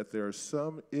discover that there are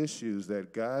some issues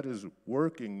that God is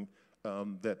working,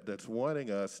 that's wanting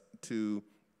us to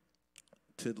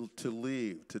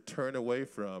leave, to turn away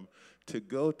from, to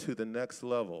go to the next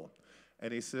level.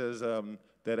 And he says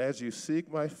that as you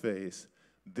seek my face,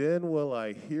 then will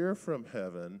I hear from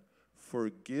heaven,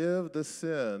 forgive the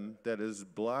sin that is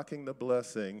blocking the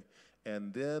blessing,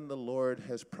 and then the Lord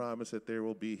has promised that there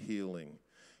will be healing.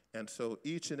 And so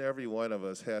each and every one of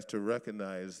us has to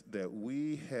recognize that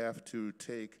we have to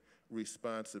take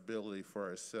responsibility for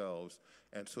ourselves.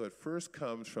 And so it first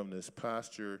comes from this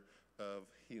posture of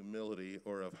humility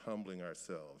or of humbling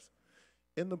ourselves.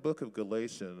 In the book of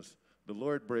Galatians, the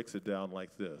Lord breaks it down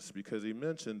like this, because he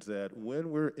mentions that when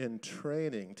we're in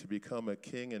training to become a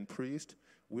king and priest,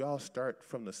 we all start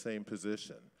from the same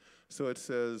position. So it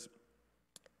says,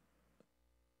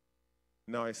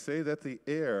 "Now I say that the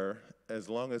heir, as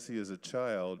long as he is a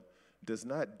child, does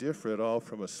not differ at all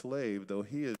from a slave, though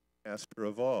he is master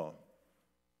of all,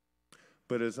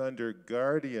 but is under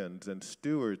guardians and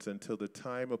stewards until the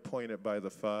time appointed by the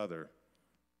Father.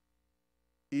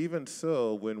 Even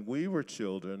so, when we were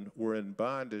children, we're in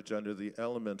bondage under the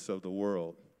elements of the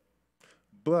world.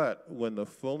 But when the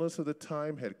fullness of the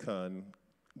time had come,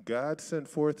 God sent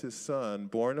forth his Son,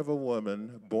 born of a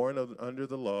woman, under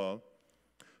the law,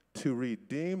 to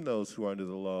redeem those who are under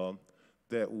the law,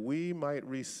 that we might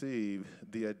receive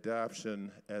the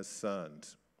adoption as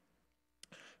sons.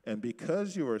 And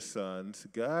because you are sons,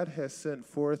 God has sent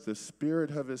forth the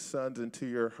Spirit of his sons into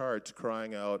your hearts,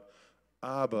 crying out,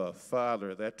 'Abba,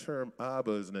 Father.'" That term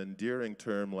Abba is an endearing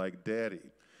term like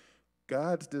daddy.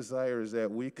 God's desire is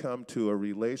that we come to a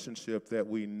relationship that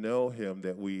we know him,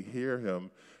 that we hear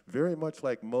him, very much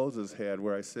like Moses had,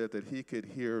 where I said that he could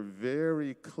hear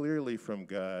very clearly from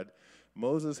God.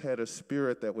 Moses had a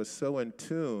spirit that was so in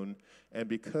tune, and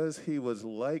because he was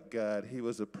like God, he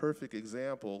was a perfect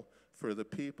example for the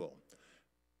people.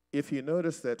 If you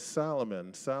notice that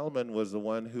Solomon was the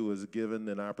one who was given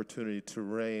an opportunity to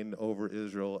reign over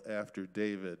Israel after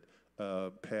David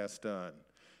passed on.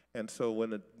 And so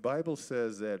when the Bible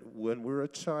says that when we're a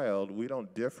child, we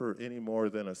don't differ any more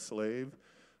than a slave,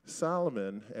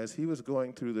 Solomon, as he was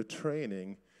going through the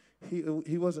training,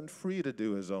 he wasn't free to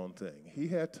do his own thing. He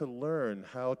had to learn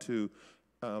how to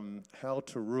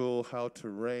rule, how to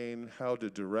reign, how to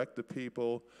direct the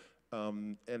people,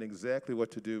 and exactly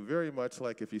what to do, very much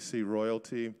like if you see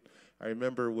royalty. I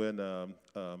remember when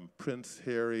Prince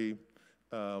Harry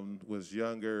was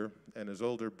younger, and his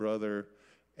older brother,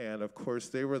 and of course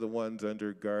they were the ones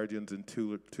under guardians and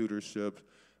tutorship.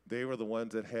 They were the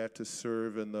ones that had to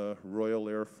serve in the Royal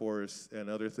Air Force and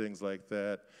other things like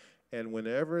that. And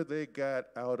whenever they got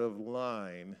out of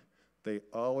line, they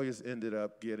always ended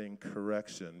up getting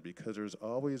correction, because there's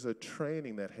always a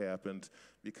training that happens,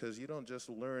 because you don't just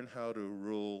learn how to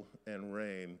rule and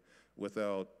reign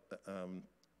without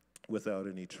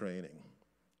any training.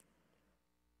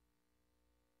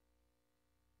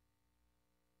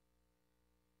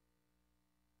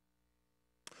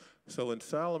 So when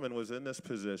Solomon was in this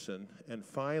position, and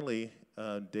finally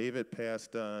David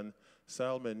passed on,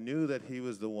 Solomon knew that he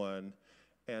was the one,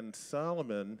 and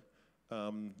Solomon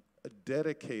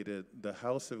dedicated the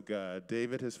house of God.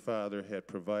 David, his father, had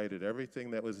provided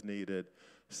everything that was needed.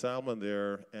 Solomon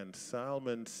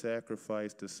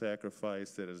sacrificed a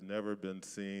sacrifice that has never been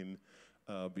seen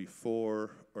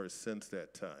before or since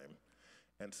that time.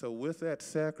 And so with that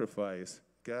sacrifice,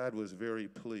 God was very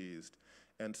pleased.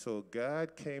 And so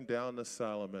God came down to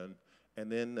Solomon,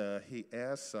 and then he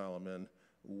asked Solomon,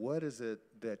 "What is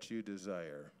it that you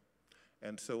desire?"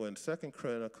 And so in 2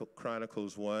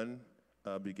 Chronicles 1,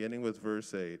 beginning with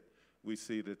verse 8, we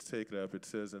see that, take it up, it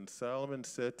says, "And Solomon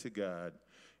said to God,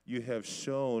 'You have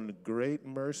shown great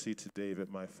mercy to David,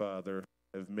 my father,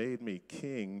 have made me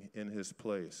king in his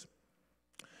place.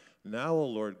 Now, O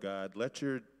Lord God, let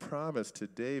your promise to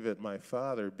David, my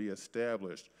father, be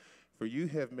established. For you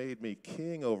have made me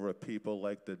king over a people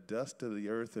like the dust of the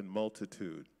earth in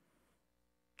multitude.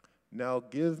 Now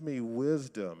give me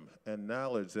wisdom and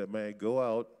knowledge that may go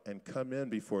out and come in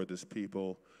before this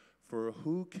people, for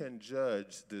who can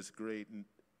judge this great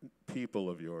people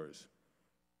of yours?'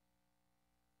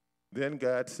 Then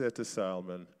God said to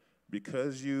Solomon,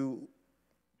 because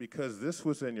this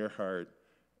was in your heart,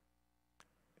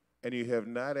 and you have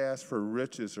not asked for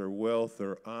riches or wealth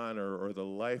or honor or the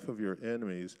life of your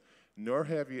enemies, nor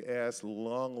have you asked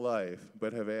long life,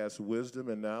 but have asked wisdom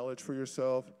and knowledge for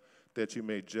yourself, that you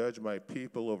may judge my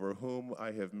people over whom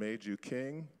I have made you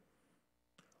king.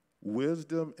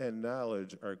 Wisdom and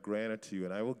knowledge are granted to you,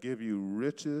 and I will give you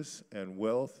riches and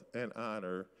wealth and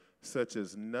honor, such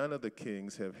as none of the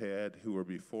kings have had who were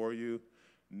before you,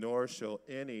 nor shall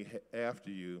any after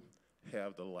you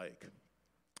have the like."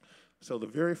 So the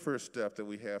very first step that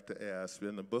we have to ask,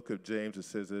 in the book of James it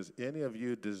says, "As any of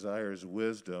you desires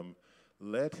wisdom,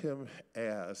 let him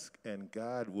ask, and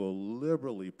God will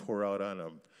liberally pour out on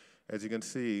him." As you can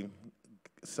see,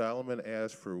 Solomon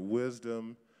asked for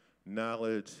wisdom,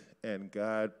 knowledge, and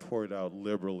God poured out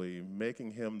liberally,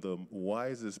 making him the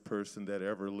wisest person that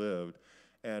ever lived.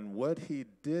 And what he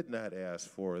did not ask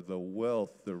for, the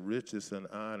wealth, the riches, and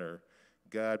honor,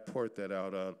 God poured that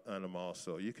out on them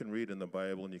also. You can read in the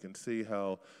Bible and you can see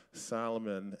how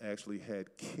Solomon actually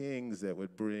had kings that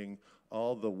would bring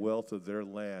all the wealth of their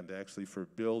land actually for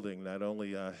building not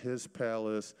only his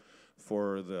palace,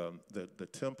 for the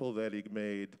temple that he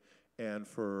made, and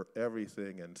for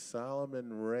everything. And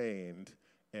Solomon reigned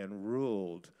and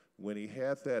ruled. When he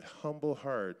had that humble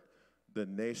heart, the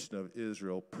nation of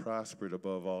Israel prospered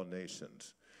above all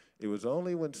nations. It was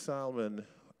only when Solomon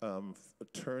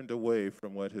turned away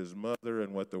from what his mother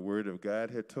and what the Word of God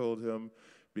had told him,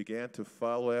 began to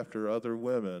follow after other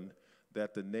women,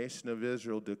 that the nation of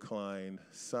Israel declined,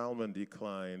 Solomon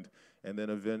declined, and then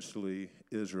eventually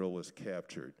Israel was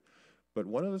captured. But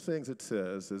one of the things it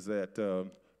says is that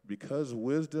because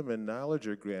wisdom and knowledge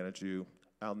are granted you,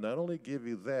 I'll not only give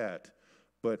you that,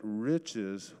 but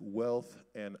riches, wealth,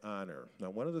 and honor. Now,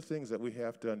 one of the things that we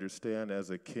have to understand as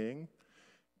a king,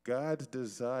 God's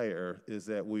desire is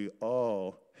that we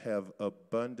all have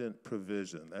abundant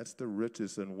provision. That's the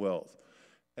riches and wealth.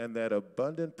 And that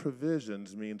abundant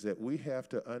provisions means that we have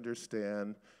to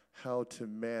understand how to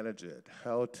manage it,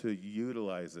 how to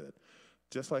utilize it.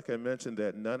 Just like I mentioned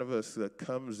that none of us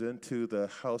comes into the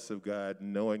house of God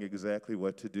knowing exactly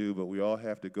what to do, but we all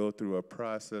have to go through a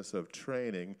process of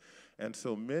training. And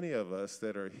so many of us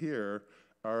that are here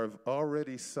are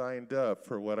already signed up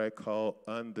for what I call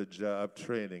on-the-job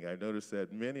training. I notice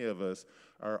that many of us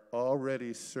are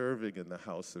already serving in the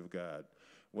house of God.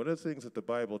 One of the things that the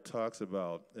Bible talks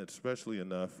about, especially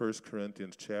in 1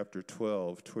 Corinthians chapter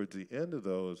 12, towards the end of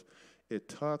those, it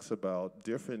talks about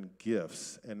different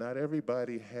gifts, and not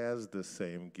everybody has the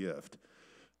same gift.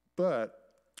 But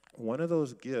one of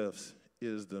those gifts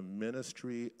is the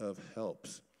ministry of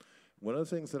helps. One of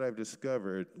the things that I've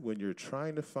discovered, when you're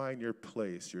trying to find your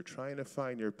place, you're trying to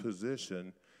find your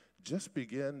position, just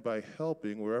begin by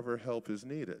helping wherever help is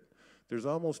needed. There's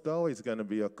almost always going to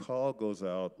be a call goes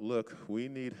out, look, we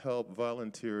need help,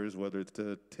 volunteers, whether it's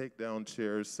to take down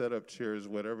chairs, set up chairs,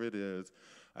 whatever it is.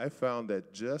 I found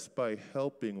that just by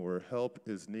helping where help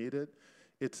is needed,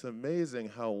 it's amazing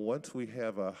how once we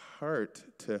have a heart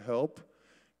to help,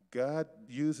 God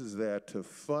uses that to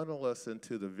funnel us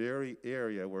into the very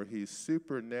area where he's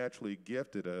supernaturally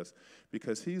gifted us,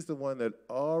 because he's the one that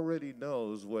already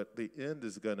knows what the end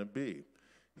is going to be.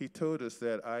 He told us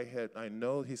that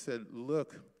he said,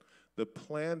 look, the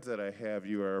plans that I have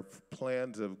you are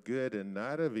plans of good and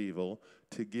not of evil,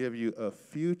 to give you a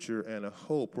future and a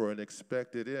hope or an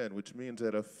expected end, which means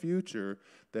that a future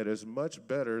that is much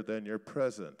better than your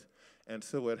present. And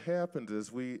so what happened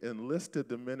is we enlisted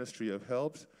the ministry of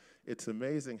helps. It's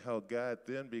amazing how God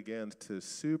then begins to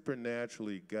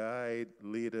supernaturally guide,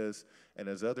 lead us, and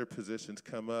as other positions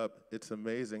come up, it's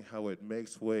amazing how it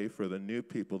makes way for the new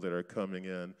people that are coming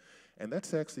in. And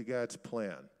that's actually God's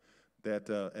plan, that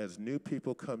as new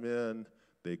people come in,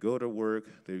 they go to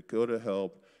work, they go to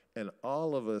help, and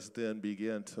all of us then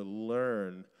begin to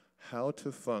learn how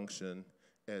to function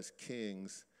as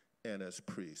kings and as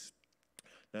priests.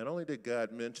 Not only did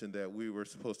God mention that we were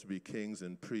supposed to be kings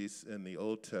and priests in the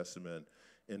Old Testament,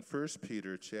 in 1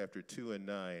 Peter chapter 2 and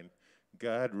 9,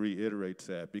 God reiterates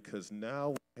that, because now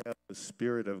we have the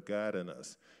Spirit of God in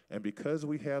us. And because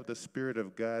we have the Spirit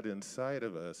of God inside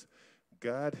of us,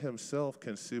 God himself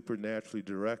can supernaturally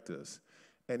direct us.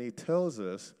 And he tells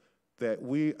us that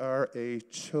we are a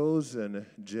chosen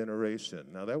generation.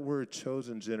 Now that word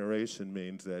chosen generation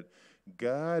means that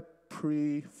God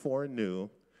foreknew,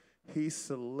 he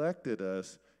selected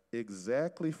us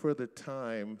exactly for the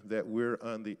time that we're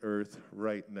on the earth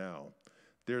right now.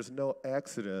 There's no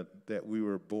accident that we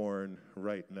were born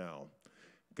right now.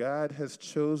 God has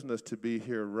chosen us to be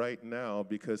here right now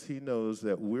because he knows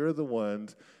that we're the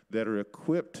ones that are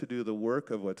equipped to do the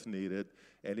work of what's needed.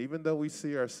 And even though we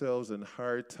see ourselves in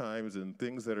hard times and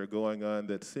things that are going on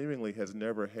that seemingly has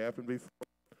never happened before,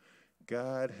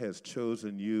 God has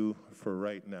chosen you for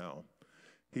right now.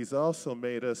 He's also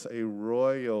made us a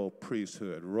royal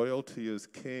priesthood. Royalty is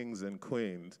kings and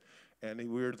queens. And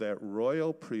we're that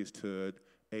royal priesthood,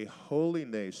 a holy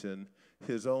nation,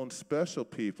 his own special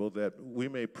people, that we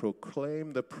may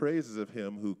proclaim the praises of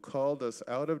him who called us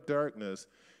out of darkness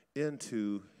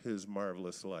into his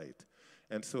marvelous light.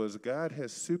 And so as God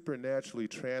has supernaturally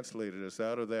translated us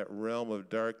out of that realm of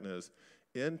darkness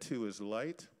into his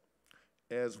light,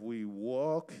 as we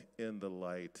walk in the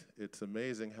light, it's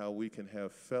amazing how we can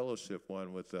have fellowship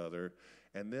one with the other.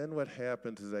 And then what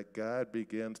happens is that God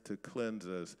begins to cleanse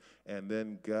us, and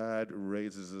then God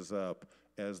raises us up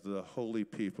as the holy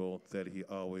people that he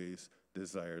always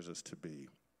desires us to be.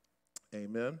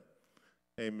 Amen?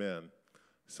 Amen.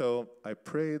 So I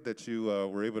pray that you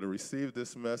were able to receive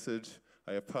this message.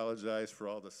 I apologize for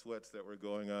all the sweats that were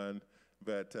going on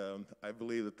But I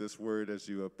believe that this word, as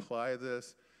you apply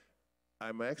this,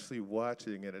 I'm actually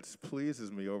watching, and it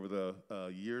pleases me over the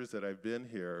years that I've been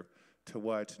here to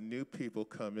watch new people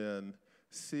come in,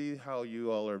 see how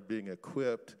you all are being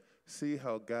equipped, see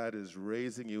how God is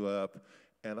raising you up,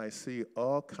 and I see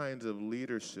all kinds of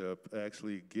leadership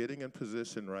actually getting in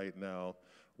position right now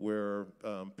where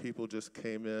people just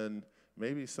came in,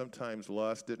 maybe sometimes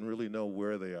lost, didn't really know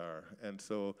where they are. And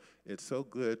so it's so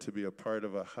good to be a part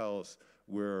of a house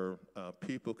where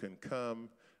people can come,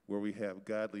 where we have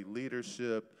godly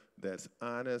leadership that's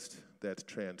honest, that's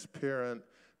transparent,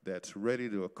 that's ready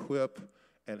to equip,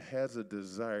 and has a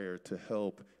desire to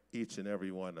help each and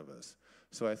every one of us.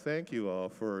 So I thank you all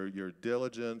for your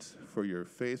diligence, for your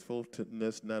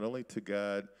faithfulness, not only to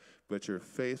God, but your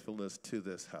faithfulness to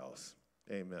this house.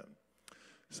 Amen.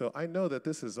 So I know that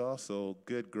this is also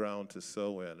good ground to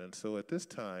sow in. And so at this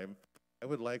time, I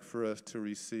would like for us to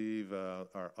receive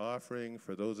our offering.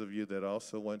 For those of you that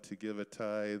also want to give a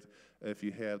tithe, if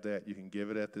you have that, you can give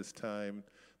it at this time.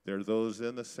 There are those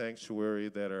in the sanctuary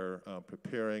that are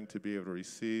preparing to be able to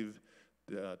receive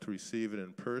it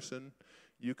in person.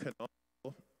 You can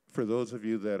also, for those of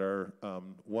you that are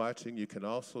watching, you can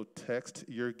also text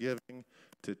your giving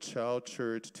to CHOW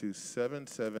Church to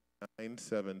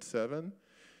 77977.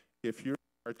 If you're on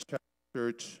our CHOW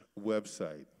Church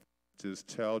website, which is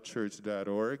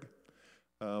chowchurch.org,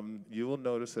 you will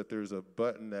notice that there's a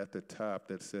button at the top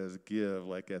that says give,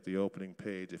 like at the opening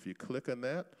page. If you click on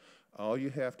that, all you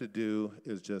have to do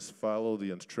is just follow the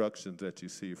instructions that you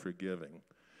see for giving.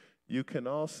 You can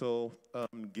also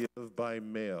give by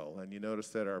mail, and you notice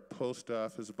that our post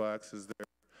office box is there,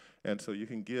 and so you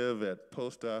can give at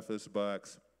post office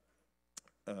box.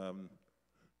 I'm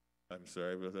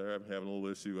sorry about that. I'm having a little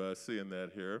issue seeing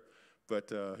that here, but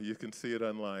you can see it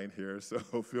online here, so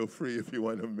feel free if you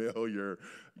want to mail your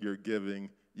giving,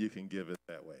 you can give it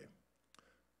that way.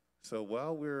 So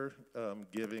while we're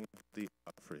giving the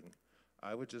offering,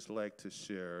 I would just like to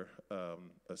share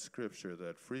a scripture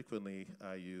that frequently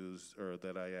I use, or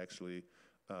that I actually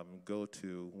go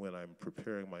to when I'm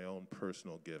preparing my own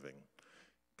personal giving.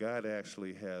 God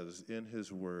actually has in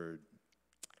his word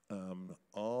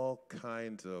all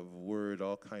kinds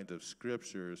of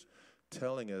scriptures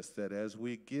telling us that as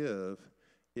we give,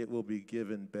 it will be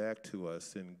given back to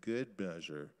us in good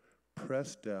measure,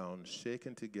 pressed down,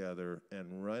 shaken together,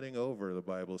 and running over, the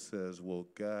Bible says, will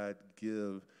God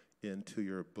give into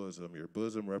your bosom. Your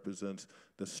bosom represents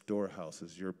the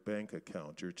storehouses, your bank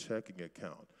account, your checking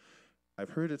account. I've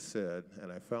heard it said,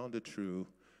 and I found it true,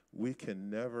 we can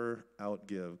never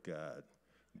outgive God.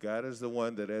 God is the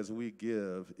one that as we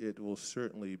give, it will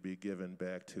certainly be given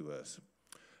back to us.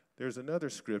 There's another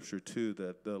scripture, too,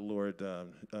 that the Lord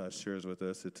shares with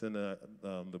us. It's in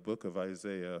the book of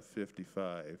Isaiah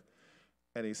 55.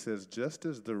 And he says, just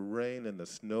as the rain and the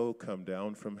snow come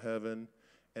down from heaven,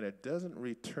 and it doesn't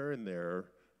return there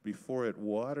before it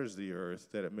waters the earth,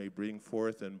 that it may bring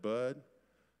forth and bud,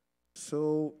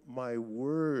 so my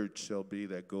word shall be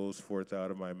that goes forth out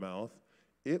of my mouth.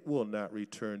 It will not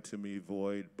return to me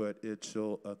void, but it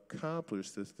shall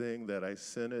accomplish the thing that I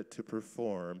sent it to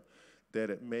perform, that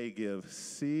it may give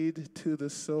seed to the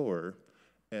sower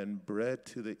and bread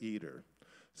to the eater.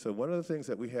 So one of the things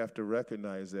that we have to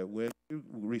recognize that when you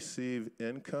receive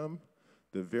income,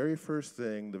 the very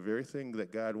thing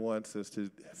that God wants us to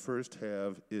first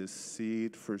have is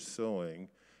seed for sowing,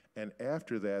 and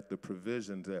after that, the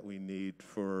provisions that we need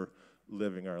for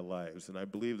living our lives. And I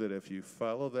believe that if you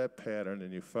follow that pattern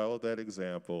and you follow that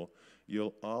example,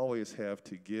 you'll always have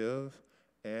to give,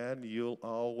 and you'll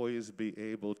always be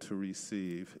able to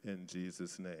receive in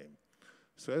Jesus' name.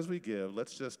 So as we give,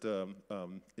 let's just,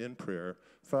 in prayer,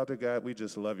 Father God, we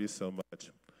just love you so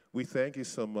much. We thank you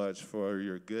so much for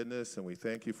your goodness, and we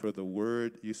thank you for the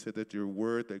word. You said that your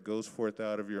word that goes forth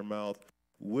out of your mouth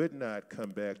would not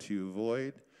come back to you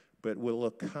void, but will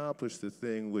accomplish the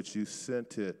thing which you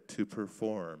sent it to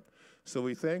perform. So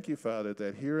we thank you, Father,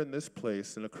 that here in this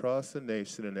place and across the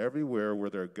nation and everywhere where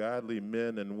there are godly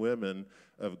men and women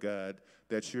of God,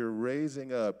 that you're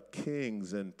raising up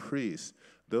kings and priests,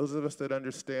 those of us that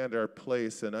understand our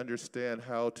place and understand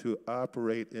how to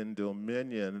operate in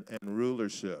dominion and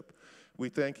rulership. We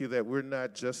thank you that we're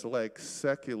not just like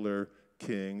secular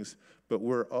kings, but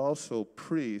we're also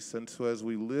priests. And so as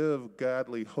we live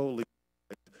godly, holy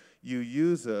lives, you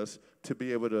use us to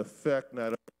be able to affect not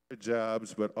only our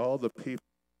jobs, but all the people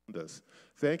around us.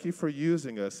 Thank you for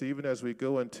using us, even as we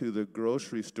go into the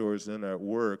grocery stores and at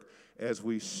work, as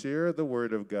we share the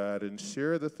word of God and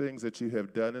share the things that you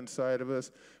have done inside of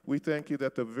us. We thank you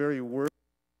that the very word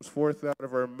forth out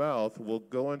of our mouth will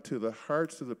go into the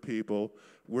hearts of the people,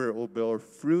 where it will bear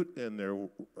fruit in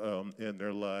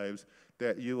their lives,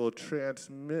 that you will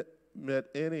transmit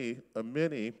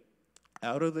many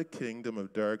out of the kingdom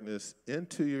of darkness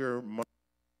into your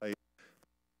light,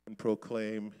 and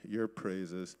proclaim your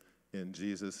praises in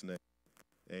Jesus' name.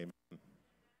 Amen.